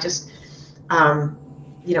mean, I just,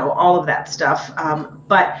 all of that stuff.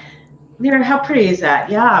 But, Mira, how pretty is that?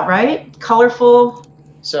 Yeah, right? Colorful,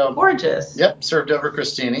 gorgeous. Yep, served over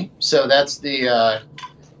crostini. So that's the,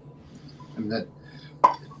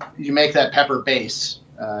 you make that pepper base.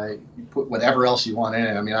 You put whatever else you want in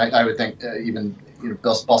it. I mean, I would think even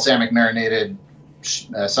balsamic marinated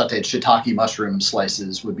sautéed shiitake mushroom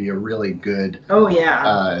slices would be a really good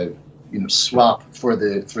swap for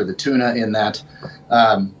the tuna in that.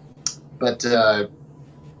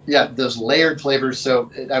 Those layered flavors.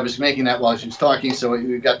 So I was making that while she was talking. So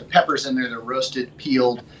we've got the peppers in there. They're roasted,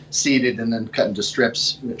 peeled, seeded, and then cut into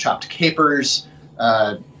strips. Chopped capers.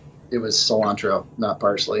 It was cilantro, not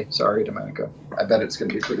parsley. Sorry, Domenica. I bet it's going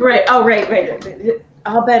to be pretty right. Good. Oh, right.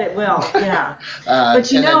 I'll bet it will. Yeah. But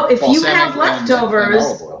if you have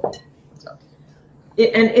leftovers,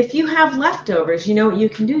 and if you have leftovers, you know what you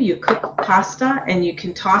can do? You cook pasta, and you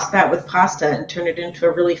can toss that with pasta and turn it into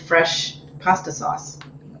a really fresh pasta sauce.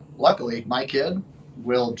 Luckily, my kid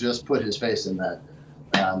will just put his face in that,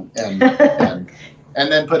 and then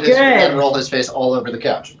and roll his face all over the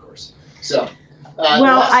couch, of course. So.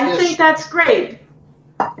 I think that's great.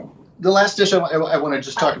 The last dish I want to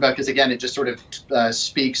just talk about, because again, it just sort of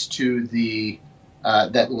speaks to the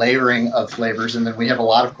that layering of flavors, and then we have a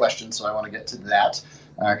lot of questions, so I want to get to that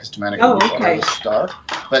because Domenica was the star.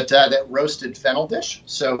 But that roasted fennel dish.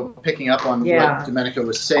 So picking up on what Domenica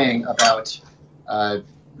was saying about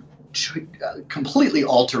completely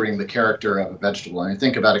altering the character of a vegetable. And I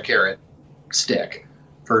think about a carrot stick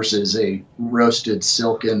versus a roasted,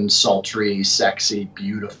 silken, sultry, sexy,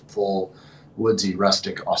 beautiful, woodsy,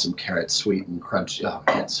 rustic, awesome carrot, sweet and crunchy. Oh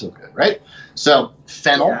man, it's so good, right? So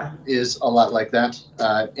fennel is a lot like that.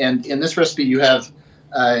 And in this recipe, you have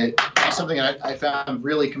something I found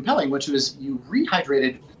really compelling, which was you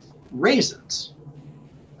rehydrated raisins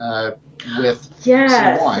with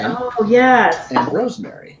some wine and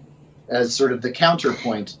rosemary as sort of the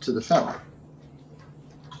counterpoint to the fennel.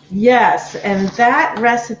 Yes, and that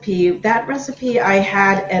recipe I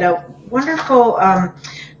had at a wonderful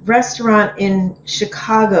restaurant in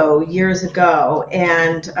Chicago years ago,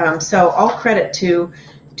 and so all credit to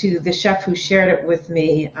the chef who shared it with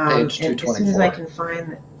me. Page 224. And as soon as I can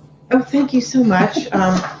find it. Oh, thank you so much.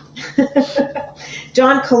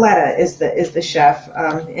 John Coletta is the chef,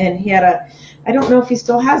 and he had I don't know if he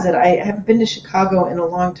still has it. I haven't been to Chicago in a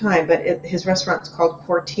long time, but his restaurant's called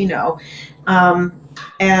Cortino.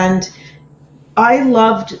 And I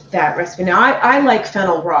loved that recipe. Now, I like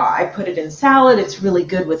fennel raw. I put it in salad. It's really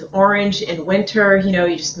good with orange in winter.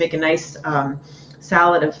 You just make a nice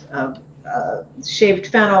salad of shaved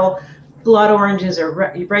fennel, blood oranges or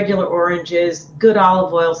regular oranges, good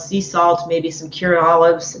olive oil, sea salt, maybe some cured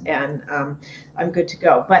olives, and I'm good to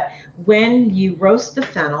go. But when you roast the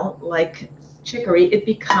fennel, like chicory, it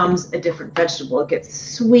becomes a different vegetable. It gets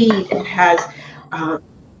sweet. It has,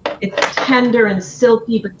 it's tender and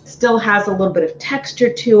silky, but it still has a little bit of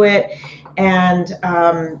texture to it. And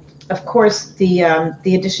of course, the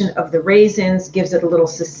addition of the raisins gives it a little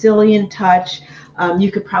Sicilian touch.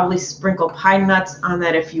 You could probably sprinkle pine nuts on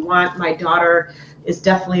that if you want. My daughter is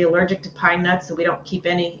definitely allergic to pine nuts, so we don't keep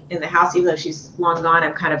any in the house, even though she's long gone.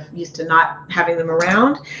 I'm kind of used to not having them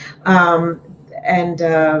around. And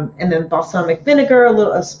then balsamic vinegar,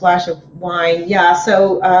 a splash of wine. Yeah,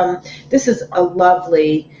 so this is a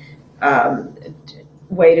lovely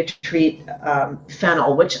way to treat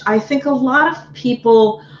fennel, which I think a lot of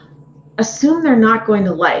people assume they're not going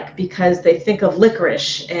to like because they think of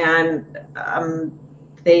licorice and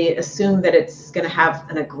they assume that it's going to have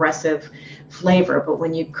an aggressive flavor. But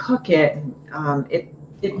when you cook it,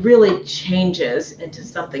 it really changes into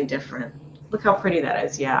something different. Look how pretty that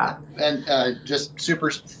is, yeah. And just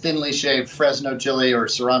super thinly shaved Fresno chili or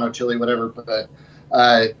Serrano chili, whatever. But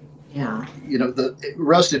yeah, you know, the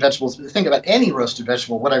roasted vegetables. Think about any roasted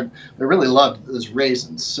vegetable. What I really loved is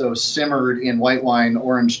raisins. So simmered in white wine,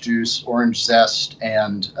 orange juice, orange zest,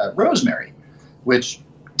 and rosemary, which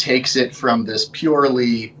takes it from this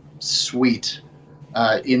purely sweet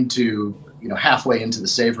into, you know, halfway into the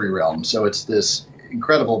savory realm. So it's this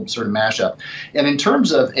incredible sort of mashup. And in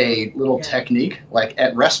terms of a little technique, like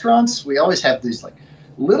at restaurants, we always have these like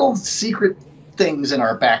little secret things in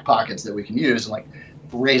our back pockets that we can use, like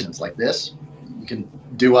raisins like this. You can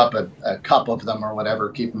do up a cup of them or whatever,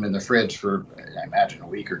 keep them in the fridge for, I imagine, a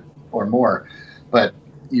week or more. But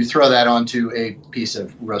you throw that onto a piece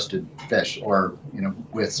of roasted fish, or, you know,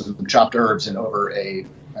 with some chopped herbs and over a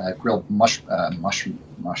grilled marshmallow.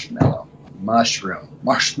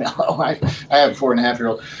 I have a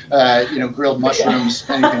 4.5-year-old. You know, grilled mushrooms,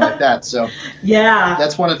 anything like that. So yeah,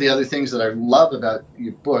 that's one of the other things that I love about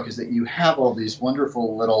your book, is that you have all these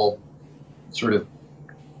wonderful little sort of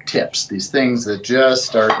tips, these things that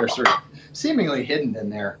just are sort of seemingly hidden in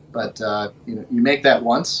there, but you know, you make that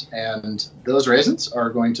once and those raisins are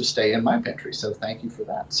going to stay in my pantry, so thank you for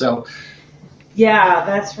that. So yeah,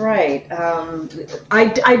 that's right.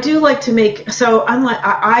 I do like to make, so unlike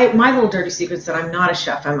my little dirty secret is that I'm not a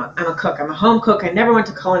chef. I'm a cook. I'm a home cook. I never went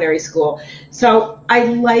to culinary school, so I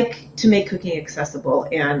like to make cooking accessible,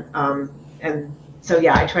 and so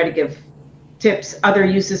yeah, I try to give tips, other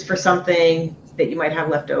uses for something that you might have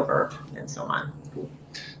left over, and so on. Cool.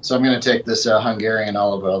 So I'm going to take this Hungarian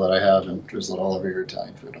olive oil that I have and drizzle it all over your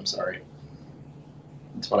Italian food. I'm sorry.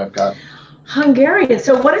 That's what I've got. Hungarian.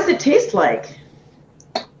 So what does it taste like?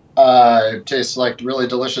 It tastes like really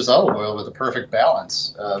delicious olive oil with a perfect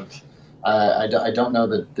balance of, I don't know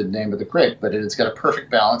the name of the grape, but it's got a perfect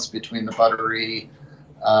balance between the buttery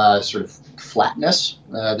sort of flatness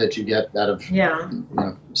that you get out of, you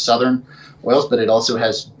know, southern oils, but it also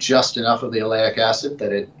has just enough of the oleic acid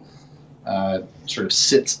that it sort of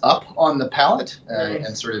sits up on the palate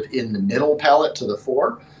and sort of in the middle palate to the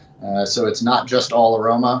fore. So it's not just all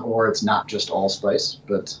aroma, or it's not just all spice,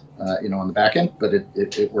 but you know, on the back end. But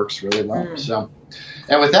it works really well. So,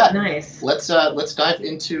 and with that, let's dive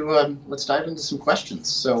into some questions.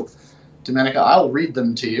 So, Domenica, I'll read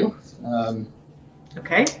them to you.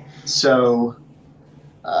 Okay. So,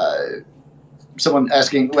 someone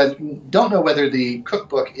asking, don't know whether the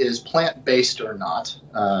cookbook is plant-based or not.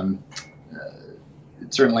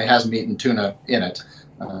 It certainly has meat and tuna in it.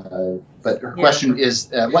 But her question is,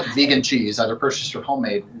 what vegan cheese, either purchased or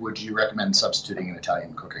homemade, would you recommend substituting in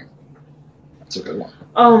Italian cooking? That's a good one.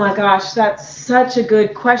 Oh my gosh, that's such a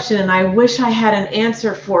good question, and I wish I had an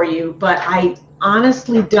answer for you, but I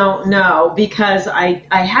honestly don't know because I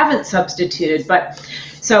haven't substituted. But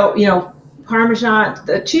so, you know, Parmesan,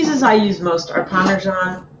 the cheeses I use most are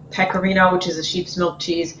Parmesan, Pecorino, which is a sheep's milk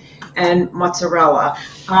cheese, and mozzarella.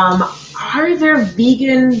 Are there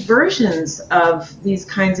vegan versions of these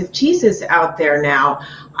kinds of cheeses out there now?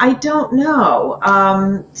 I don't know.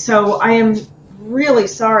 So I am really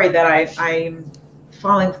sorry that I'm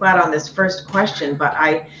falling flat on this first question, but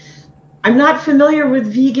I'm not familiar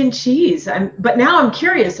with vegan cheese. But now I'm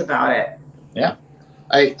curious about it. Yeah.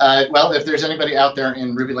 Well, if there's anybody out there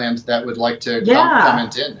in Rubyland that would like to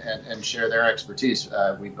comment in and share their expertise,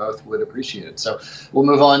 we both would appreciate it. So we'll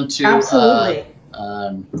move on to absolutely.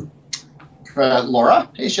 Laura.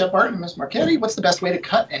 Hey, Chef Barton, Miss Marchetti, what's the best way to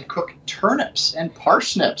cut and cook turnips and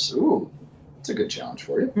parsnips? Ooh, that's a good challenge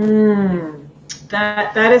for you.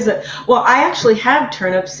 That is well, I actually have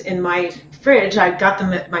turnips in my fridge. I got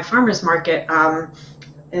them at my farmer's market.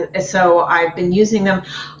 So I've been using them.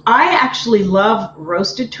 I actually love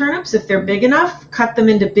roasted turnips if they're big enough. Cut them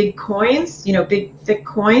into big coins, big thick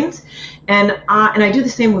coins, and I do the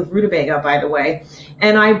same with rutabaga, by the way.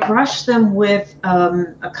 And I brush them with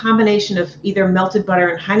a combination of either melted butter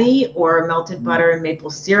and honey or melted butter and maple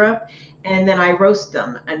syrup, and then I roast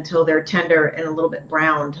them until they're tender and a little bit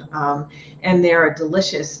browned. And they're a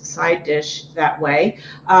delicious side dish that way.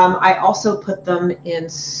 I also put them in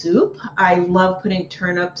soup. I love putting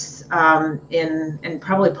turnips in, and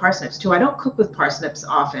probably parsnips too. I don't cook with parsnips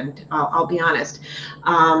often, I'll be honest.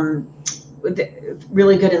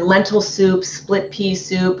 Really good in lentil soup, split pea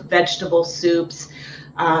soup, vegetable soups.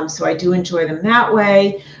 So I do enjoy them that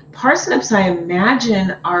way. Parsnips, I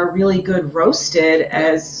imagine, are really good roasted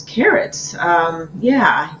as carrots.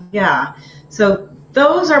 Yeah. So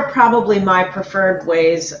those are probably my preferred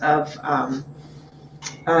ways of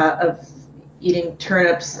eating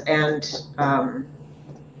turnips and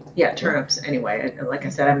turnips anyway. Like I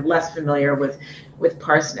said, I'm less familiar with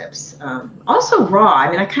parsnips. Also raw.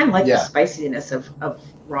 I mean, I kind of like the spiciness of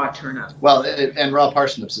raw turnip. Well, and raw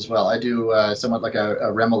parsnips as well. I do somewhat like a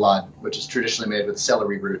remoulade, which is traditionally made with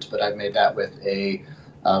celery root, but I've made that with a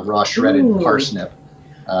raw shredded parsnip.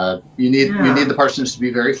 You need the parsnips to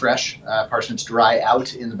be very fresh. Parsnips dry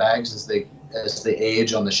out in the bags as they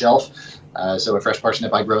age on the shelf. So a fresh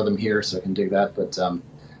parsnip, I grow them here, so I can do that. But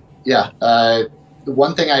the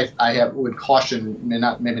one thing I would caution,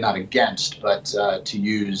 maybe not against, but to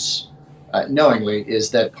use knowingly, is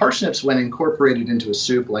that parsnips, when incorporated into a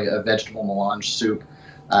soup, like a vegetable melange soup,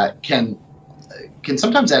 can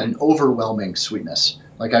sometimes add an overwhelming sweetness.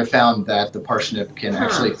 Like I found that the parsnip can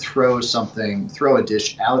actually throw a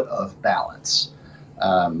dish out of balance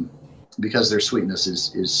because their sweetness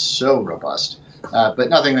is so robust. But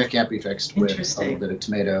nothing that can't be fixed with a little bit of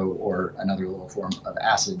tomato or another little form of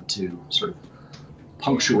acid to sort of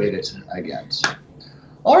punctuate it again. So.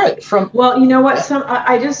 All right. Well, you know what?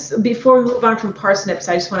 Before we move on from parsnips,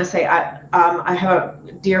 I just want to say I have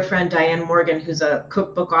a dear friend, Diane Morgan, who's a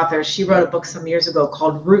cookbook author. She wrote a book some years ago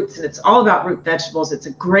called Roots, and it's all about root vegetables. It's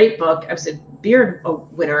a great book. It was a Beard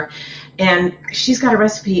winner, and she's got a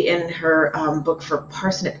recipe in her book for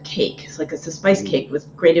parsnip cake. It's a spice cake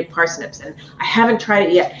with grated parsnips, and I haven't tried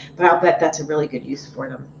it yet, but I'll bet that's a really good use for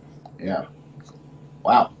them. Yeah.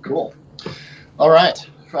 Wow. Cool. All right.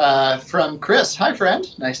 From Chris. Hi, friend.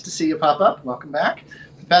 Nice to see you pop up. Welcome back.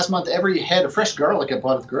 The past month, every head of fresh garlic I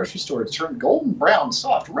bought at the grocery store turned golden brown,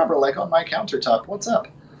 soft, rubber-like on my countertop. What's up?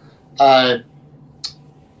 I'll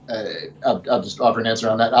just offer an answer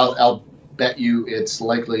on that. I'll bet you it's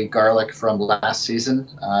likely garlic from last season,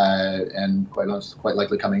 and quite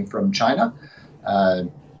likely coming from China. A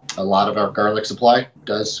lot of our garlic supply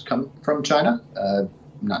does come from China.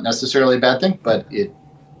 Not necessarily a bad thing, but it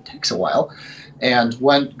takes a while. And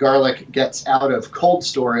when garlic gets out of cold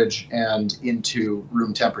storage and into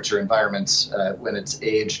room temperature environments, when it's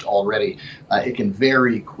aged already, it can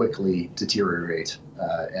very quickly deteriorate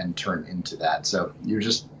and turn into that. So you're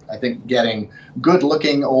just, I think, getting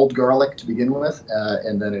good-looking old garlic to begin with,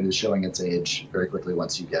 and then it is showing its age very quickly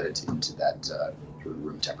once you get it into that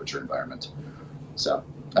room temperature environment. So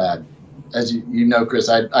as you know, Chris,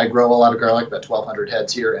 I grow a lot of garlic, about 1,200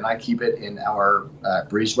 heads here, and I keep it in our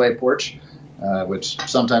breezeway porch. Which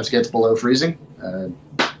sometimes gets below freezing,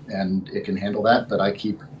 and it can handle that, but I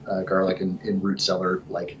keep garlic in root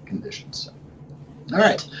cellar-like conditions. So. All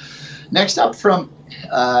right. Next up from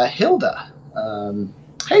Hilda.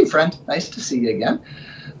 Hey, friend. Nice to see you again.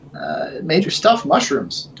 Made your stuffed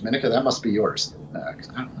mushrooms. Domenica, that must be yours.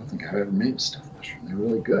 'Cause I don't think I've ever made a stuffed mushroom. They're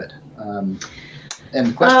really good. And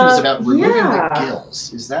the question is about removing the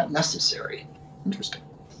gills. Is that necessary? Interesting.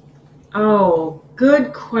 Oh,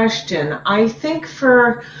 good question. I think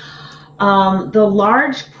for the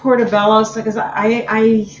large portobellos, because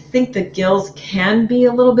I think the gills can be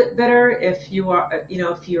a little bit bitter. If you are,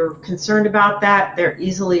 if you're concerned about that, they're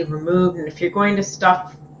easily removed. And if you're going to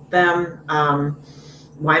stuff them,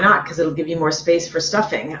 why not? Because it'll give you more space for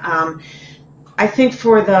stuffing. I think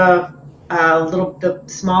for the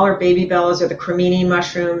smaller baby bellas or the cremini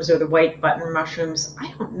mushrooms or the white button mushrooms,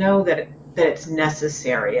 I don't know that it's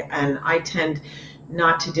necessary, and I tend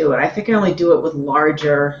not to do it. I think I only do it with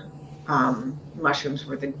larger mushrooms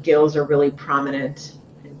where the gills are really prominent.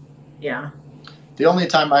 Yeah. The only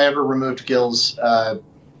time I ever removed gills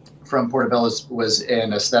from portobellos was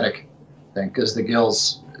an aesthetic thing, because the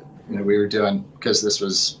gills, we were doing, because this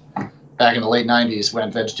was back in the late 90s when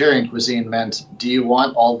vegetarian cuisine meant, do you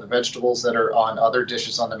want all the vegetables that are on other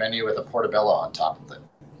dishes on the menu with a portobello on top of it?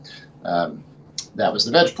 that was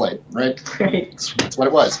the veg plate, right? Right. That's what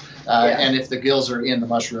it was. Yeah. And if the gills are in the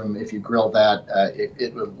mushroom, if you grill that,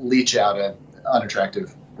 it will leach out an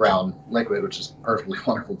unattractive brown liquid, which is perfectly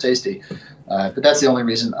wonderful, tasty. But that's the only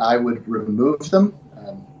reason I would remove them.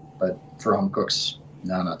 But for home cooks,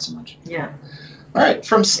 no, not so much. Yeah. All right,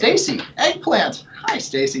 from Stacy, eggplant. Hi,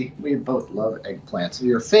 Stacy. We both love eggplants.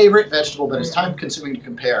 Your favorite vegetable, but it's time-consuming to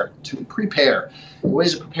prepare. The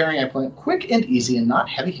ways of preparing eggplant: quick and easy, and not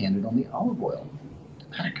heavy-handed on the olive oil.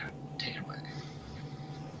 Domenica, take it away.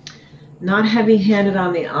 Not heavy-handed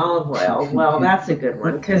on the olive oil. Well, that's a good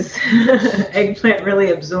one because eggplant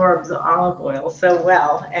really absorbs the olive oil so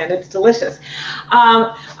well, and it's delicious.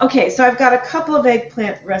 Okay, so I've got a couple of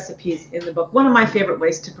eggplant recipes in the book. One of my favorite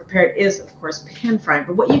ways to prepare it is, of course, pan frying.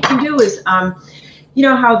 But what you can do is, you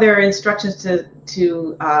know how there are instructions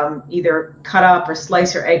to either cut up or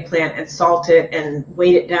slice your eggplant and salt it and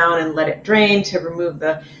weight it down and let it drain to remove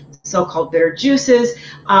the so-called bitter juices.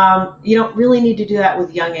 You don't really need to do that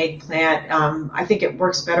with young eggplant. I think it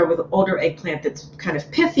works better with older eggplant that's kind of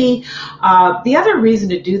pithy. The other reason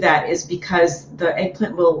to do that is because the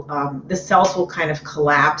eggplant will, the cells will kind of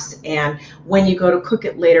collapse, and when you go to cook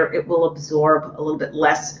it later, it will absorb a little bit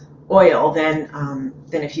less oil than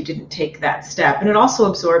if you didn't take that step. And it also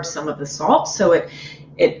absorbs some of the salt, so it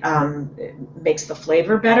makes the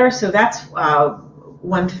flavor better. So that's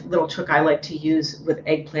one little trick I like to use with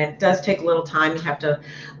eggplant. It does take a little time. You have to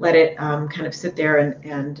let it kind of sit there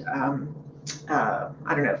and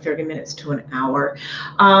I don't know, 30 minutes to an hour.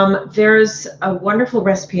 There's a wonderful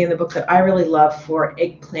recipe in the book that I really love for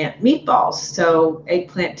eggplant meatballs. So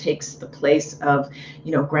eggplant takes the place of,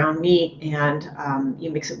 you know, ground meat, and you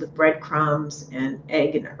mix it with breadcrumbs and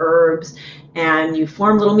egg and herbs, and you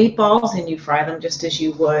form little meatballs and you fry them just as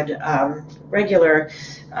you would regular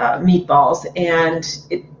meatballs, and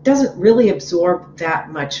it doesn't really absorb that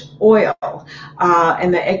much oil.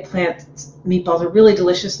 And the eggplant meatballs are really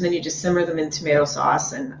delicious, and then you just simmer them in tomato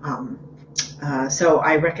sauce. And so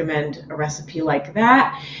I recommend a recipe like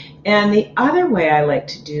that. And the other way I like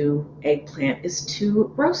to do eggplant is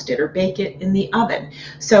to roast it or bake it in the oven.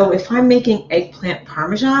 So if I'm making eggplant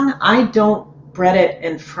parmesan, I don't bread it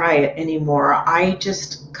and fry it anymore. I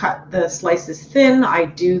just cut the slices thin. I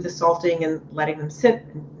do the salting and letting them sit,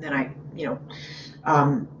 and then I, you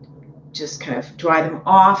know, just kind of dry them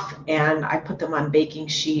off, and I put them on baking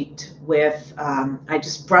sheet with, I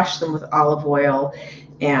just brush them with olive oil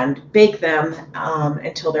and bake them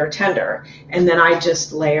until they're tender. And then I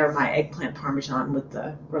just layer my eggplant parmesan with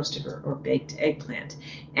the roasted or baked eggplant.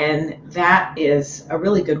 And that is a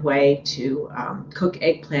really good way to cook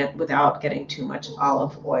eggplant without getting too much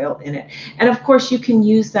olive oil in it. And of course, you can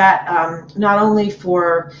use that not only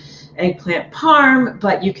for eggplant parm,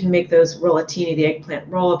 but you can make those rollatini, the eggplant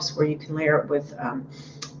roll-ups, where you can layer it with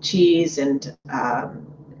cheese and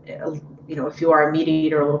you know, if you are a meat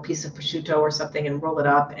eater, a little piece of prosciutto or something, and roll it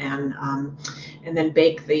up, and then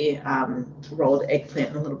bake the rolled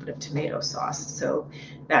eggplant in a little bit of tomato sauce. So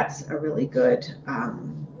that's a really good,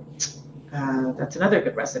 that's another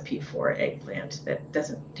good recipe for eggplant that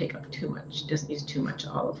doesn't take up too much, doesn't use too much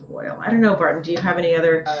olive oil. I don't know, Barton, do you have any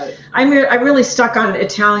other? I'm really stuck on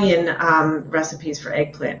Italian recipes for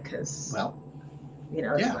eggplant because, well, you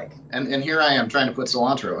know, it's yeah. like. And here I am trying to put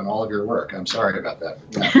cilantro in all of your work. I'm sorry about that.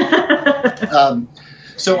 No.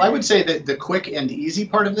 So I would say that the quick and easy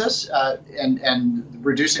part of this and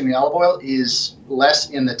reducing the olive oil is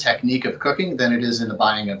less in the technique of cooking than it is in the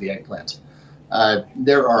buying of the eggplant.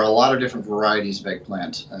 There are a lot of different varieties of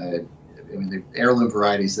eggplant. I mean, the heirloom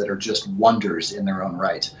varieties that are just wonders in their own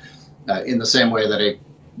right. In the same way that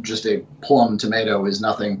just a plum tomato is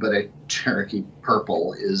nothing, but a Cherokee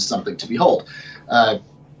purple is something to behold.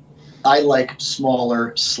 I like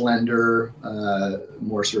smaller, slender,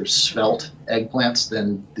 more sort of svelte eggplants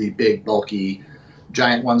than the big, bulky,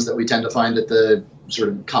 giant ones that we tend to find at the sort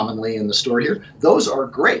of commonly in the store here. Those are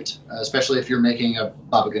great, especially if you're making a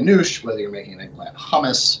baba ganoush, whether you're making an eggplant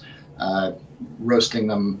hummus, roasting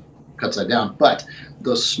them cut side down. But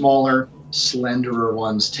those smaller, slenderer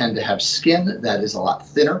ones tend to have skin that is a lot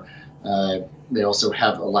thinner. They also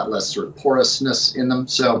have a lot less sort of porousness in them.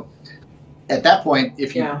 So at that point,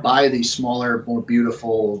 if you buy these smaller, more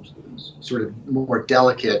beautiful, sort of more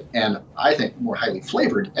delicate, and I think more highly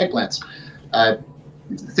flavored eggplants,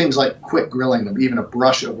 things like quick grilling them, even a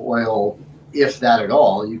brush of oil, if that at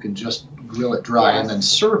all, you can just grill it dry and then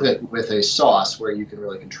serve it with a sauce where you can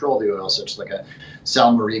really control the oil, such like a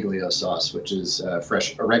Sal Moriglio sauce, which is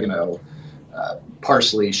fresh oregano,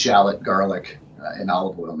 parsley, shallot, garlic, and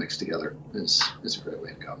olive oil mixed together is a great way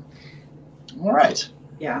to go. All right.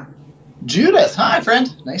 Yeah. Judith, hi,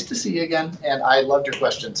 friend. Nice to see you again. And I loved your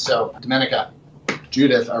question. So, Domenica,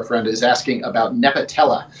 Judith, our friend, is asking about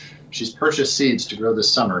Nepetella. She's purchased seeds to grow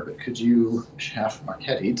this summer, but could you, Chef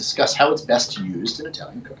Marchetti, discuss how it's best used in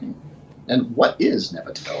Italian cooking? And what is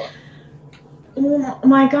Nepetella? Oh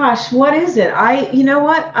my gosh, what is it? You know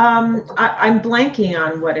what? I'm blanking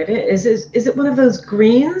on what it is. Is it one of those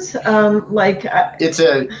greens? It's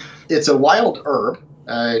a wild herb.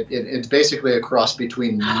 It's basically a cross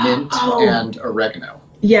between mint and oregano.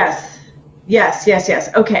 Yes.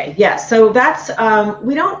 Okay, yes. So that's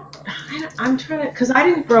I'm trying to, because I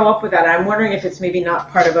didn't grow up with that. I'm wondering if it's maybe not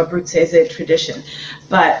part of a Abruzzese tradition.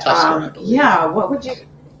 But Tuscan, yeah, what would you?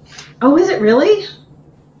 Oh, is it really?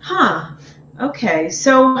 Huh. Okay,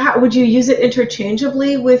 so how would you use it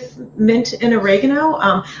interchangeably with mint and oregano?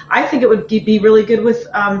 I think it would be really good with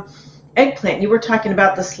eggplant. You were talking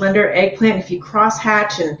about the slender eggplant. If you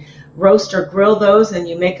cross-hatch and roast or grill those, and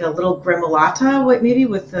you make a little gremolata, maybe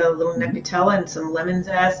with a little Nepetella and some lemon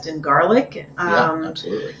zest and garlic. Yeah,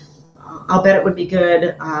 absolutely. I'll bet it would be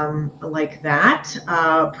good like that.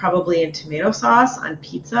 Probably in tomato sauce on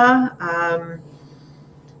pizza.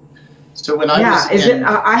 So when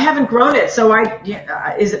I haven't grown it. So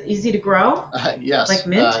is it easy to grow? Yes. Like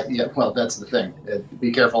mint? Yeah. Well, that's the thing.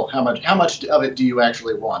 Be careful. How much of it do you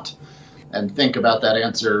actually want? And think about that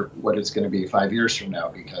answer, what it's going to be 5 years from now,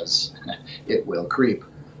 because it will creep.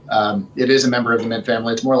 It is a member of the mint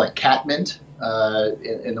family. It's more like cat mint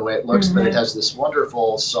in the way it looks, but it has this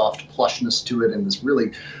wonderful soft plushness to it and this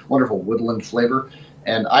really wonderful woodland flavor.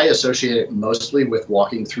 And I associate it mostly with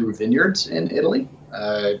walking through vineyards in Italy,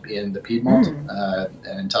 in the Piedmont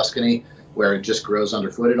and in Tuscany, where it just grows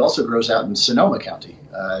underfoot. It also grows out in Sonoma County.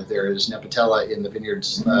 There is Nepetella in the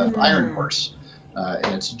vineyards of Iron Horse.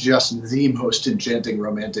 And it's just the most enchanting,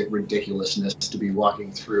 romantic ridiculousness to be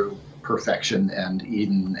walking through perfection and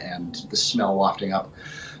Eden and the smell wafting up.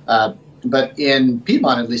 But in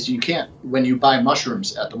Piedmont, at least, you can't, when you buy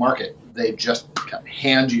mushrooms at the market, they just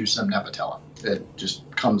hand you some Nepetella. It just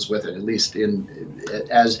comes with it, at least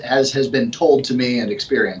as has been told to me and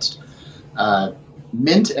experienced.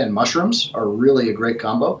 Mint and mushrooms are really a great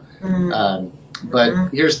combo. But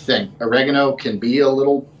here's the thing. Oregano can be a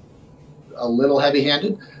little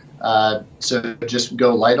heavy-handed, so just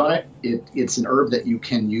go light on it. It's an herb that you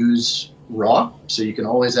can use raw, so you can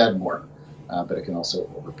always add more, but it can also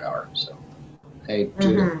overpower. So, hey,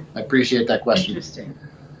 Judith, I appreciate that question. Interesting.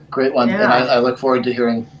 Great one, Yeah. and I look forward to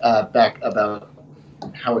hearing back about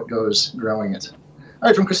how it goes growing it. All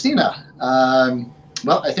right, from Christina.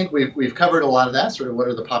 Well, I think we've covered a lot of that. Sort of what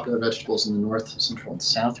are the popular vegetables in the north, central, and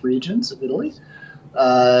south regions of Italy.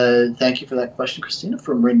 Thank you for that question, Christina.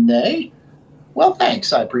 From Renee. Well,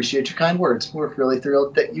 thanks. I appreciate your kind words. We're really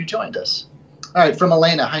thrilled that you joined us. All right, from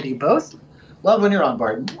Elena. Hi to you both. Love when you're on,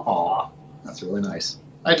 Barton. Aw, that's really nice.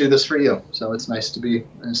 I do this for you, so it's nice to be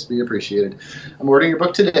appreciated. I'm ordering your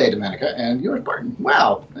book today, Domenica, and yours, Barton.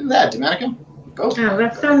 Wow, look at that, Domenica. Both. Oh,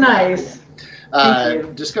 that's so nice. Thank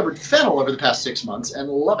you. Discovered fennel over the past 6 months and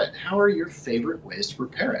love it. How are your favorite ways to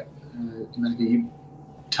prepare it? Domenica, you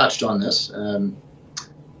touched on this.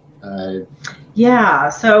 Yeah,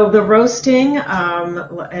 so the roasting,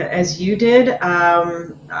 as you did,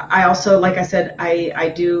 I also, like I said, I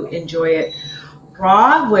do enjoy it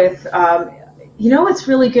raw with, it's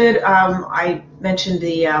really good. I mentioned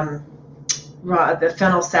the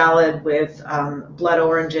fennel salad with blood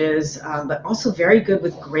oranges, but also very good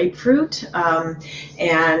with grapefruit.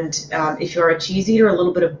 And if you're a cheese eater, a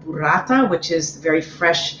little bit of burrata, which is very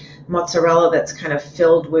fresh mozzarella that's kind of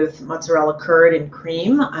filled with mozzarella curd and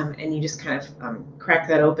cream, and you just kind of crack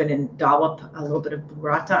that open and dollop a little bit of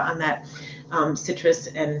burrata on that citrus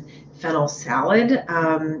and fennel salad.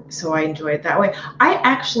 So I enjoy it that way. I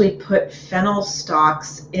actually put fennel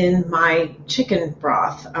stalks in my chicken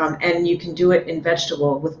broth, and you can do it in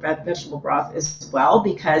vegetable broth as well,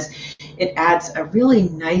 because it adds a really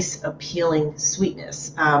nice, appealing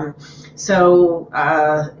sweetness. That's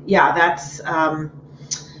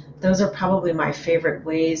those are probably my favorite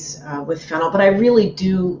ways with fennel, but I really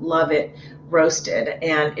do love it roasted.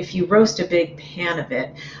 And if you roast a big pan of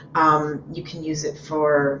it, you can use it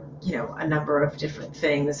for, a number of different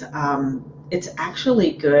things. It's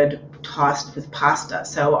actually good tossed with pasta.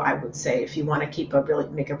 So I would say if you want to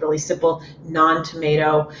make a really simple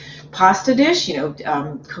non-tomato pasta dish,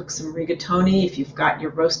 cook some rigatoni if you've got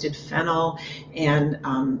your roasted fennel, and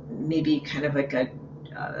maybe kind of like a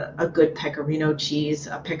good pecorino cheese.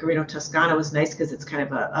 Pecorino Toscano is nice because it's kind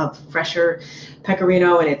of a fresher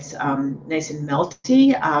pecorino, and it's nice and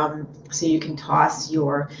melty. So you can toss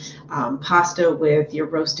your pasta with your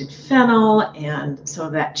roasted fennel and some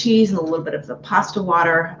of that cheese and a little bit of the pasta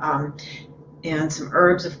water, and some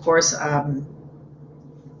herbs, of course.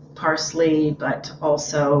 parsley, but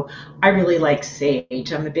also I really like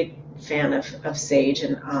sage. I'm a big fan of sage,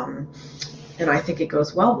 and I think it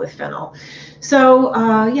goes well with fennel. So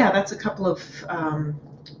yeah, that's a couple of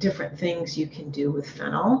different things you can do with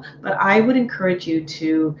fennel. But I would encourage you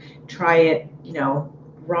to try it,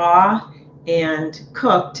 raw and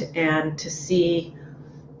cooked, and to see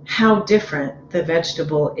how different the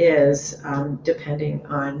vegetable is depending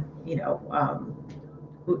on,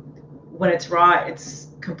 when it's raw, it's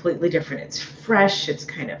completely different. It's fresh, it's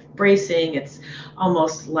kind of bracing, it's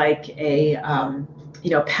almost like a,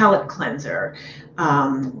 palate cleanser.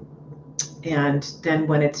 And then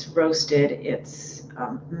when it's roasted, it's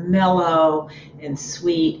mellow and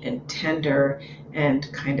sweet and tender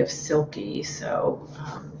and kind of silky. So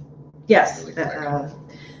yes,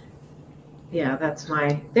 yeah, that's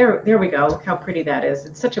there we go. Look how pretty that is.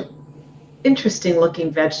 It's such a interesting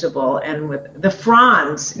looking vegetable, and with the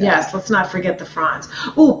fronds, yes, let's not forget the fronds.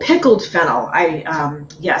 Oh, pickled fennel.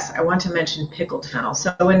 Yes, I want to mention pickled fennel.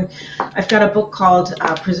 So I've got a book called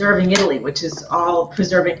Preserving Italy, which is all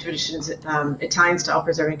preserving traditions, Italian style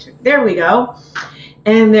preserving. There we go.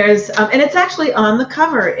 And there's and it's actually on the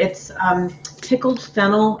cover. It's pickled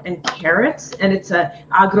fennel and carrots, and it's a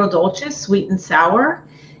agrodolce, sweet and sour,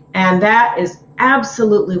 and that is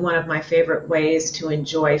absolutely one of my favorite ways to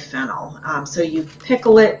enjoy fennel. So you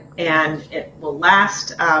pickle it, and it will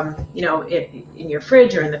last, in your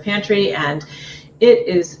fridge or in the pantry, and it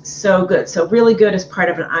is so good. So really good as part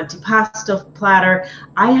of an antipasto platter.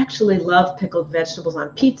 I actually love pickled vegetables on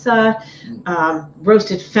pizza.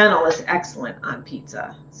 Roasted fennel is excellent on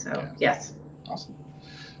pizza. So yes. Awesome.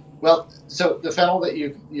 Well, so the fennel that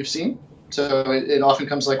you've seen, so it often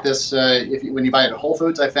comes like this. When you buy it at Whole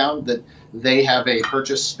Foods, I found that they have a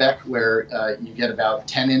purchase spec where you get about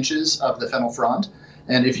 10 inches of the fennel frond.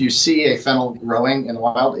 And if you see a fennel growing in the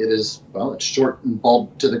wild, it's short and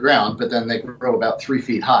bulbed to the ground, but then they grow about 3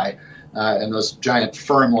 feet high. And those giant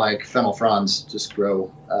fern-like fennel fronds just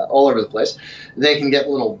grow all over the place. They can get a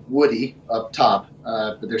little woody up top,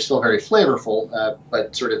 but they're still very flavorful,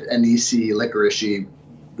 but sort of anisey, licoricey,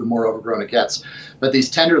 the more overgrown it gets. But these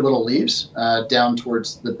tender little leaves down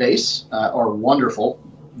towards the base are wonderful,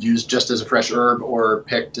 used just as a fresh herb, or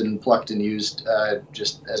picked and plucked and used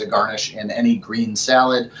just as a garnish in any green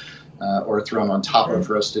salad, or thrown on top of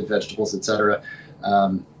roasted vegetables, etc.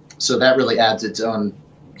 So that really adds its own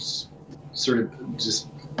sort of just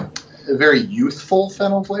a very youthful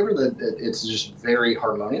fennel flavor that it's just very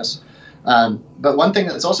harmonious. But one thing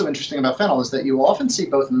that's also interesting about fennel is that you will often see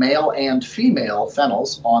both male and female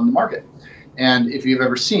fennels on the market. And if you've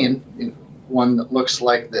ever seen one that looks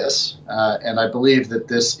like this, and I believe that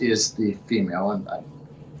this is the female, and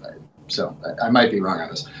so I might be wrong on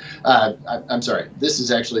this. I'm sorry, this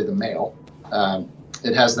is actually the male.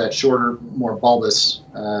 It has that shorter, more bulbous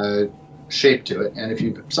shape to it, and if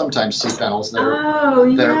you sometimes see fennels that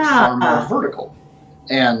are far more vertical.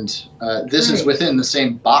 And this is within the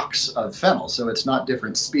same box of fennel, so it's not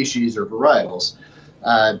different species or varietals.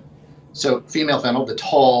 So female fennel, the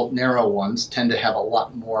tall, narrow ones, tend to have a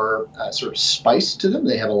lot more sort of spice to them.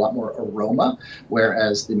 They have a lot more aroma,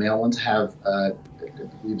 whereas the male ones have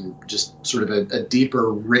just sort of a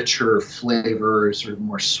deeper, richer flavor, sort of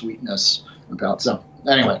more sweetness about. So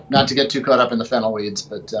anyway, not to get too caught up in the fennel weeds,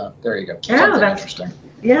 but there you go. Yeah, that's interesting.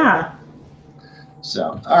 Yeah.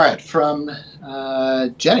 So, all right, from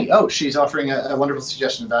Jenny. Oh, she's offering a wonderful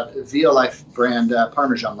suggestion about Via Life brand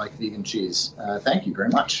Parmesan-like vegan cheese. Thank you very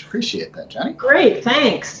much. Appreciate that, Jenny. Great,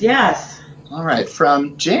 thanks. Yes. All right,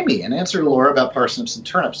 from Jamie, an answer to Laura about parsnips and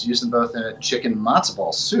turnips. Use them both in a chicken matzo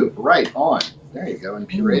ball soup. Right on. There you go. And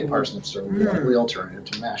pureed parsnips are a lovely alternative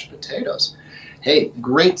to mashed potatoes. Hey,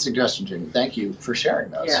 great suggestion, Jamie. Thank you for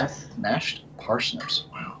sharing those. Yes. Mashed parsnips.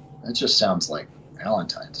 Wow, that just sounds like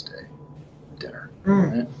Valentine's Day dinner.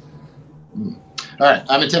 Right? All right,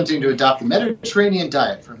 I'm attempting to adopt the Mediterranean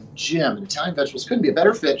diet from Jim. And Italian vegetables couldn't be a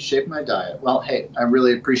better fit to shape my diet. Well, hey, I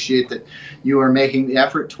really appreciate that you are making the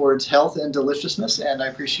effort towards health and deliciousness, and I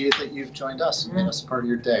appreciate that you've joined us and made us a part of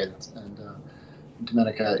your day. And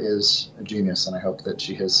Domenica is a genius, and I hope that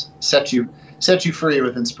she has set you free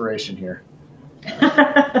with inspiration here.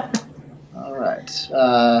 All right,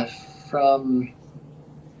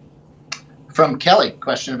 From Kelly,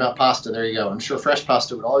 question about pasta. There you go. I'm sure fresh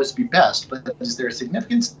pasta would always be best, but is there a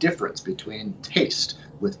significant difference between taste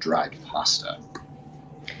with dried pasta?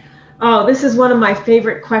 Oh, this is one of my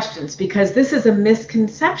favorite questions, because this is a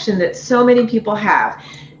misconception that so many people have.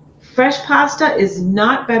 Fresh pasta is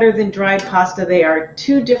not better than dried pasta. They are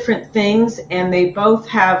two different things, and they both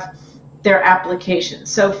have their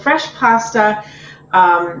applications. So fresh pasta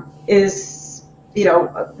is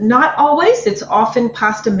not always. It's often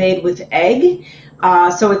pasta made with egg.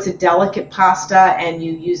 So it's a delicate pasta, and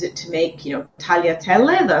you use it to make,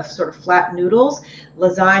 tagliatelle, the sort of flat noodles,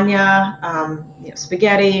 lasagna,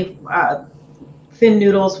 spaghetti, thin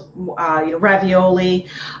noodles, ravioli.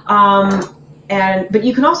 But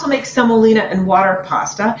you can also make semolina and water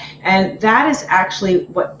pasta, and that is actually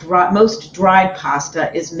what most dried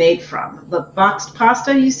pasta is made from. The boxed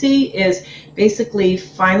pasta you see is basically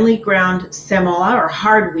finely ground semola or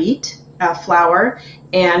hard wheat flour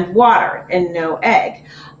and water and no egg.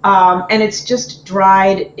 And it's just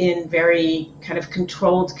dried in very kind of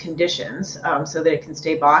controlled conditions so that it can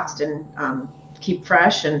stay boxed and keep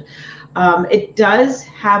fresh. And it does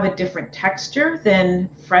have a different texture than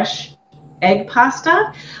fresh egg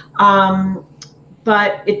pasta,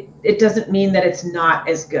 but it doesn't mean that it's not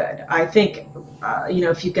as good. I think,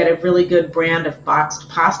 if you get a really good brand of boxed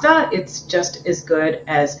pasta, it's just as good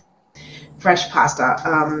as fresh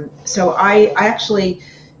pasta. So I actually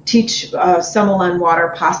teach semola and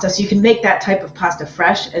water pasta, so you can make that type of pasta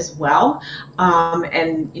fresh as well.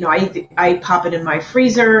 And I pop it in my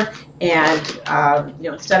freezer, and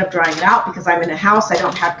instead of drying it out, because I'm in a house, I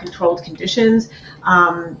don't have controlled conditions,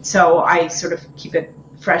 so I sort of keep it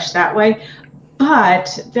fresh that way.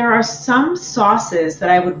 But there are some sauces that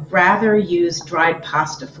I would rather use dried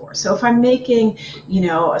pasta for. So if I'm making,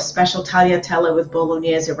 a special tagliatelle with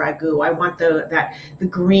bolognese ragu, I want the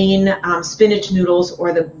green spinach noodles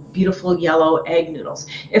or the beautiful yellow egg noodles.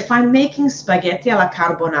 If I'm making spaghetti alla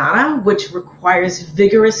carbonara, which requires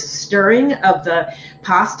vigorous stirring of the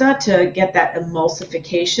pasta to get that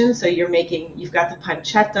emulsification, so you've got the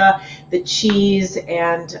pancetta, the cheese,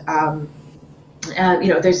 and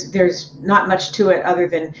there's not much to it other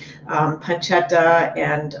than pancetta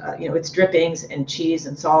and its drippings and cheese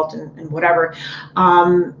and salt and whatever.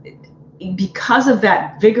 Because of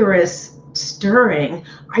that vigorous stirring,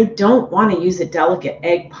 I don't want to use a delicate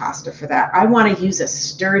egg pasta for that. I want to use a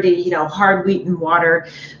sturdy, hard wheat and water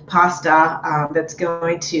pasta that's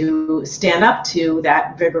going to stand up to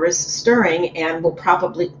that vigorous stirring and will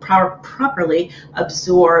properly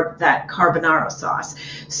absorb that carbonara sauce.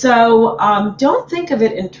 So don't think of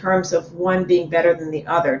it in terms of one being better than the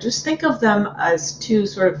other. Just think of them as two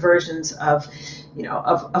sort of versions of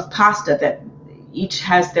pasta that each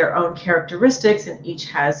has their own characteristics and each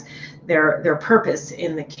has their purpose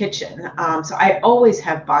in the kitchen. So I always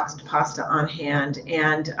have boxed pasta on hand,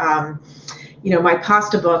 and my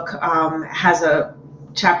pasta book has a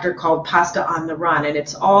chapter called Pasta on the Run, and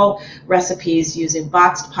it's all recipes using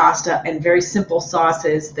boxed pasta and very simple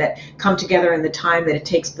sauces that come together in the time that it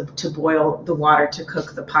takes to boil the water to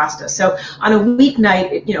cook the pasta. So on a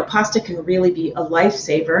weeknight, pasta can really be a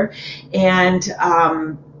lifesaver. And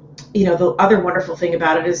the other wonderful thing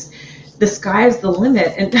about it is the sky is the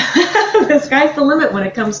limit, and the sky's the limit when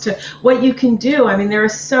it comes to what you can do. I mean, there are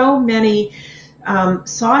so many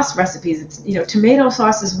sauce recipes. It's, tomato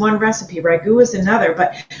sauce is one recipe, ragu is another,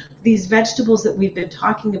 but these vegetables that we've been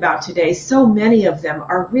talking about today, so many of them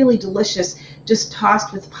are really delicious, just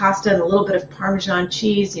tossed with pasta and a little bit of Parmesan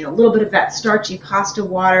cheese, a little bit of that starchy pasta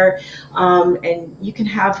water, and you can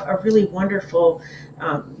have a really wonderful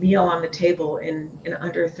meal on the table in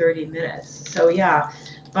under 30 minutes. So yeah,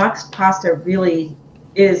 boxed pasta really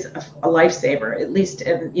is a lifesaver. At least,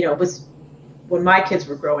 was when my kids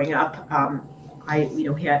were growing up. We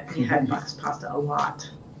had boxed pasta a lot.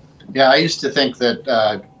 Yeah, I used to think that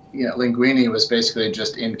linguine was basically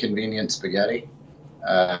just inconvenient spaghetti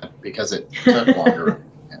because it took longer.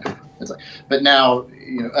 But now,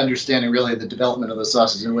 understanding really the development of the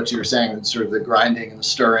sauces and what you were saying, sort of the grinding and the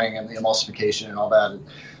stirring and the emulsification and all that.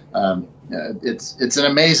 It's an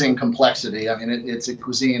amazing complexity. I mean, it's a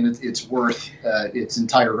cuisine. It's worth its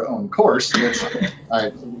entire own course, which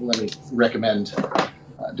let me recommend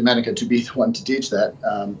Domenica to be the one to teach that.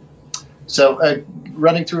 So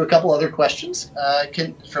running through a couple other questions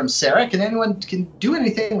from Sarah. Can anyone do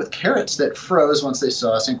anything with carrots that froze once they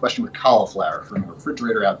saw? Same question with cauliflower from a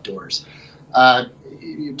refrigerator outdoors.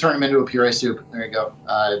 You turn them into a puree soup. There you go.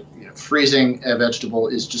 Freezing a vegetable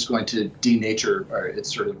is just going to denature, or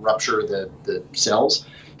it's sort of rupture the cells.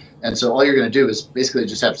 And so all you're going to do is basically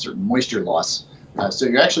just have certain moisture loss. So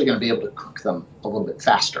you're actually going to be able to cook them a little bit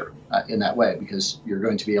faster in that way, because you're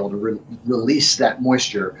going to be able to release that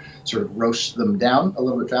moisture, sort of roast them down a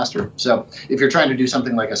little bit faster. So if you're trying to do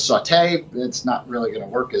something like a saute, it's not really going to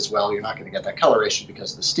work as well. You're not going to get that coloration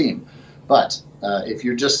because of the steam. But if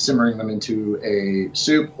you're just simmering them into a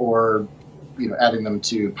soup, or adding them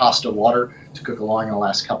to pasta water to cook along in the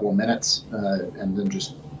last couple of minutes, and then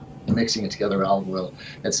just mixing it together with olive oil,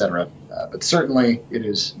 etc. But certainly it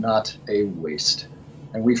is not a waste.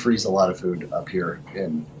 And we freeze a lot of food up here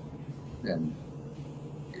in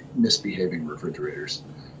misbehaving refrigerators.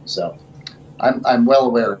 So I'm well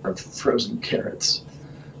aware of frozen carrots.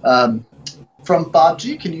 From Bob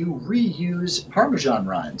G, can you reuse Parmesan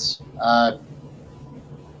rinds?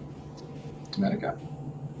 Domenica?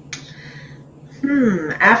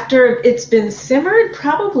 After it's been simmered,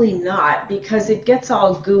 probably not, because it gets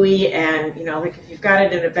all gooey, and like if you've got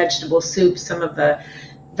it in a vegetable soup, some of the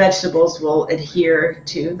vegetables will adhere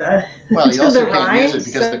to the well, you to also the can't rind. use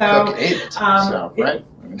it because the cook ate it, right?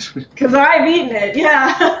 Because I've eaten it,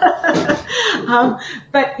 yeah.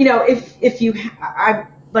 But if you,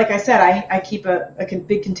 like I said, I keep a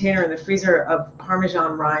big container in the freezer of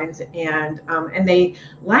Parmesan rinds, and they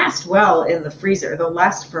last well in the freezer. They'll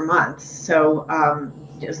last for months. So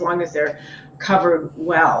as long as they're covered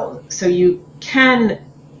well, so you can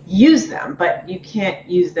use them, but you can't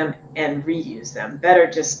use them and reuse them. Better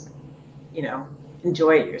just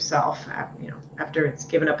enjoy it yourself. After it's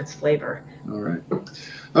given up its flavor. All right.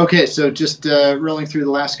 Okay, so just rolling through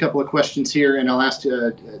the last couple of questions here, and I'll ask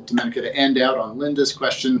Domenica to end out on Linda's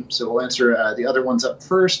question. So we'll answer the other ones up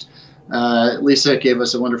first. Lisa gave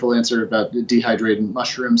us a wonderful answer about dehydrated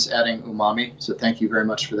mushrooms adding umami, so thank you very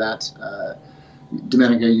much for that.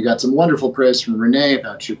 Domenica, you got some wonderful praise from Renee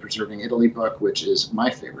about your Preserving Italy book, which is my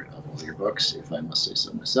favorite of all your books, if I must say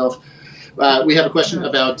so myself. We have a question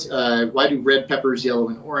about why do red peppers, yellow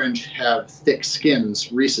and orange, have thick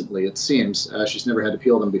skins recently, it seems. She's never had to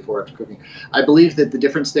peel them before after cooking. I believe that the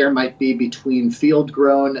difference there might be between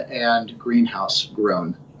field-grown and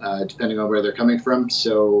greenhouse-grown, depending on where they're coming from.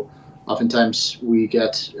 So oftentimes we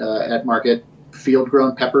get at market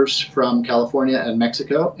field-grown peppers from California and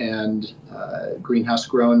Mexico, and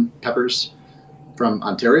greenhouse-grown peppers from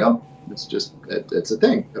Ontario. It's a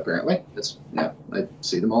thing, apparently. I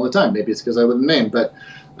see them all the time. Maybe it's because I live in Maine, but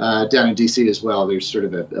down in DC as well, there's sort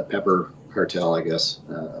of a pepper cartel, I guess,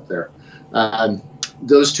 up there.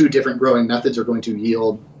 Those two different growing methods are going to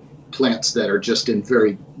yield plants that are just in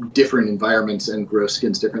very different environments and grow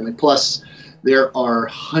skins differently. Plus, there are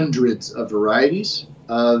hundreds of varieties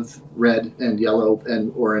of red and yellow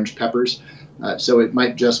and orange peppers. So it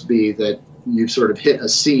might just be that you've sort of hit a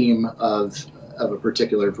seam of a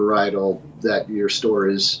particular varietal that your store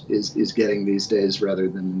is getting these days rather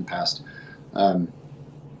than in the past.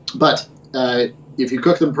 But if you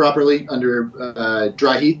cook them properly under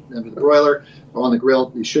dry heat, under the broiler or on the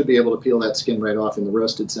grill, you should be able to peel that skin right off in the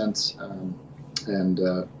roasted sense.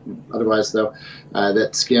 Otherwise, though,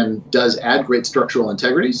 that skin does add great structural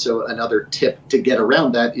integrity. So another tip to get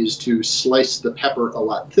around that is to slice the pepper a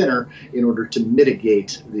lot thinner in order to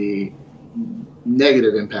mitigate the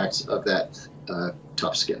negative impacts of that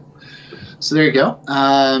tough skin. So there you go.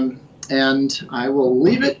 And I will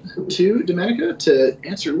leave it to Domenica to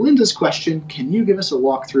answer Linda's question. Can you give us a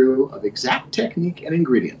walkthrough of exact technique and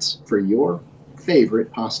ingredients for your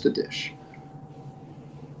favorite pasta dish?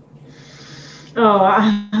 Oh,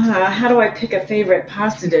 how do I pick a favorite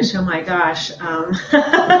pasta dish? Oh my gosh.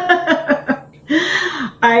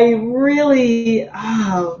 I really,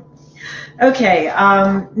 okay,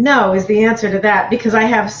 no is the answer to that, because I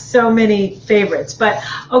have so many favorites. But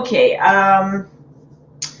okay,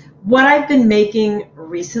 what I've been making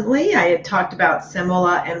recently, I had talked about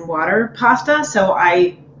semola and water pasta. So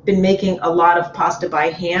I've been making a lot of pasta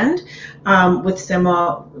by hand with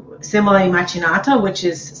semola macinata, which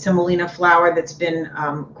is semolina flour that's been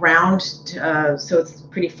ground so it's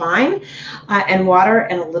pretty fine, and water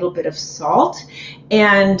and a little bit of salt.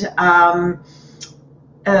 And I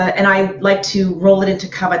like to roll it into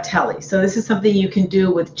cavatelli. So this is something you can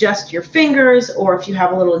do with just your fingers, or if you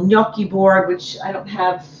have a little gnocchi board, which I don't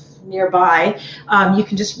have nearby, you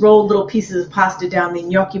can just roll little pieces of pasta down the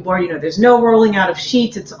gnocchi board. There's no rolling out of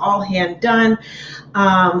sheets. It's all hand done.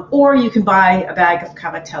 Or you can buy a bag of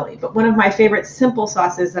cavatelli. But one of my favorite simple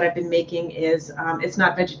sauces that I've been making is, it's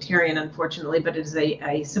not vegetarian, unfortunately, but it is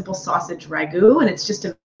a simple sausage ragu, and it's just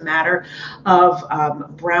a matter of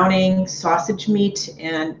browning sausage meat,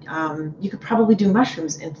 and you could probably do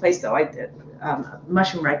mushrooms in place, though.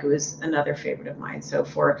 Mushroom ragu is another favorite of mine. So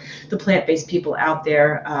for the plant-based people out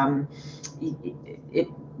there,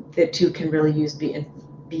 the two can really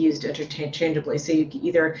be used interchangeably. So you can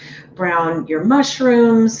either brown your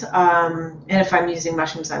mushrooms, and if I'm using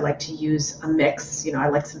mushrooms, I like to use a mix. I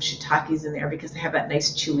like some shiitakes in there because they have that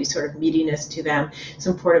nice chewy sort of meatiness to them,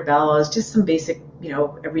 some portobellos, just some basic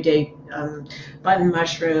everyday button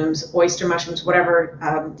mushrooms, oyster mushrooms,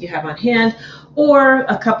 whatever you have on hand, or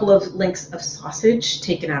a couple of links of sausage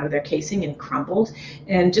taken out of their casing and crumbled,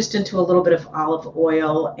 and just into a little bit of olive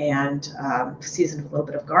oil and seasoned with a little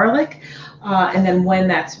bit of garlic. And then when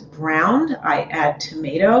that's browned, I add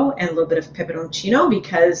tomato and a little bit of peperoncino,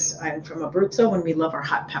 because I'm from Abruzzo and we love our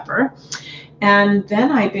hot pepper. And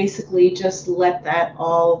then I basically just let that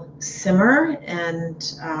all simmer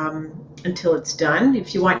and until it's done.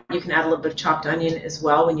 If you want, you can add a little bit of chopped onion as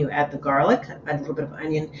well when you add the garlic. Add a little bit of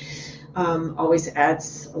onion. Always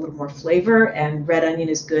adds a little more flavor, and red onion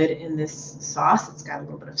is good in this sauce. It's got a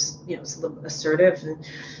little bit of, it's a little assertive, and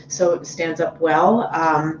so it stands up well.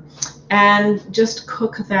 And just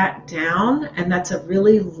cook that down, and that's a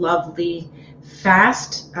really lovely,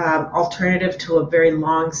 fast alternative to a very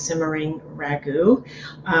long simmering ragu.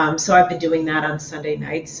 So I've been doing that on Sunday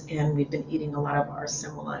nights, and we've been eating a lot of our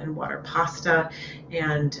semola and water pasta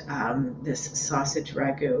and this sausage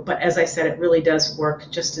ragu. But as I said, it really does work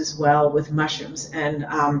just as well with mushrooms. And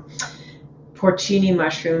porcini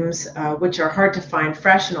mushrooms, which are hard to find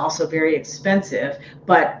fresh and also very expensive,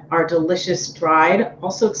 but are delicious dried,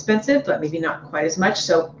 also expensive, but maybe not quite as much.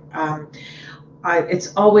 So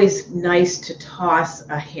it's always nice to toss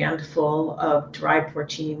a handful of dried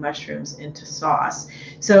porcini mushrooms into sauce.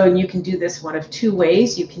 So, and you can do this one of two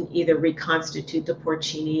ways. You can either reconstitute the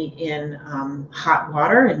porcini in hot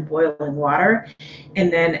water, in boiling water,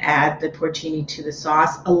 and then add the porcini to the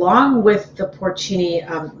sauce. Along with the porcini,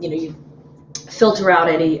 you filter out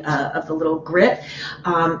any of the little grit,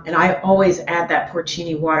 and I always add that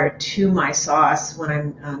porcini water to my sauce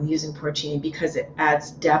when I'm using porcini, because it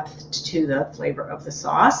adds depth to the flavor of the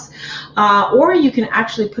sauce. Or you can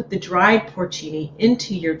actually put the dried porcini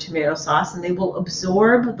into your tomato sauce, and they will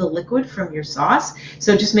absorb the liquid from your sauce.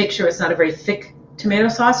 So just make sure it's not a very thick tomato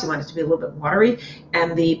sauce. You want it to be a little bit watery,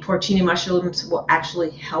 and the porcini mushrooms will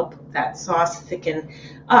actually help that sauce thicken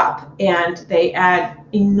up, and they add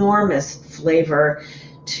enormous flavor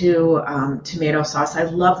to tomato sauce. I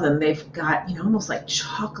love them. They've got, almost like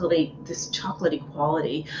this chocolatey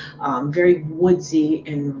quality, very woodsy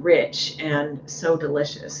and rich and so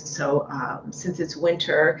delicious. So since it's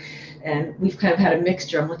winter and we've kind of had a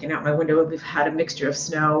mixture, I'm looking out my window, we've had a mixture of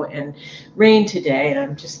snow and rain today, and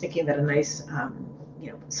I'm just thinking that a nice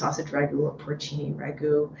sausage ragu or porcini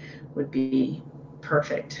ragu would be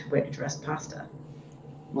perfect way to dress pasta.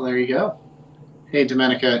 Well, there you go. Hey,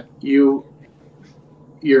 Domenica, you're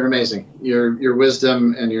amazing. Your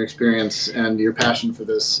wisdom and your experience and your passion for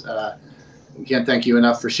this. We can't thank you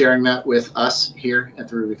enough for sharing that with us here at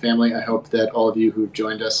the Ruby family. I hope that all of you who've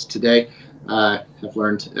joined us today have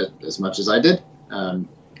learned as much as I did. And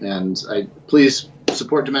please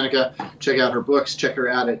support Domenica. Check out her books. Check her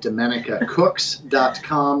out at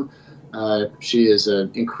domenicacooks.com. She is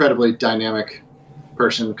an incredibly dynamic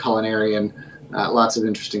person, culinarian. Lots of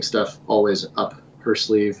interesting stuff always up her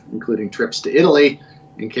sleeve, including trips to Italy,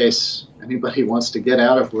 in case anybody wants to get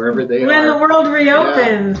out of wherever they are. When the world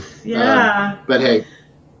reopens, yeah. But hey,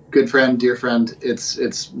 good friend, dear friend,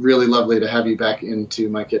 it's really lovely to have you back into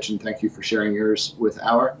my kitchen. Thank you for sharing yours with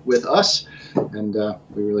us, and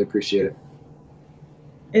we really appreciate it.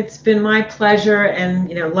 It's been my pleasure, and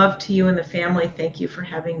love to you and the family. Thank you for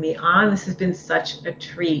having me on. This has been such a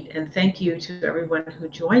treat, and thank you to everyone who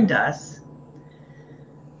joined us.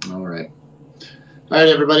 All right,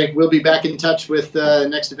 everybody. We'll be back in touch with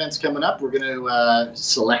next events coming up. We're going to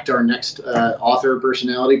select our next author,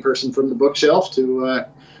 personality, person from the bookshelf to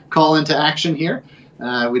call into action here.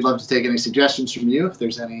 We'd love to take any suggestions from you if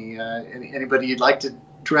there's anybody you'd like to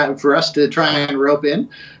try for us to try and rope in.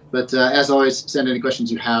 But as always, send any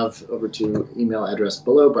questions you have over to email address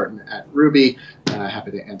below, Barton@Ruby.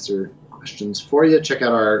 Happy to answer questions for you. Check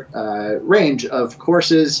out our range of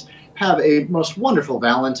courses. Have a most wonderful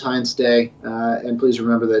Valentine's Day. And please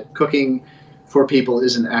remember that cooking for people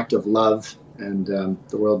is an act of love, and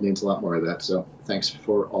the world needs a lot more of that. So thanks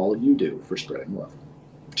for all you do for spreading love.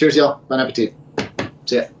 Cheers, y'all. Bon appetit.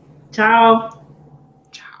 See ya. Ciao.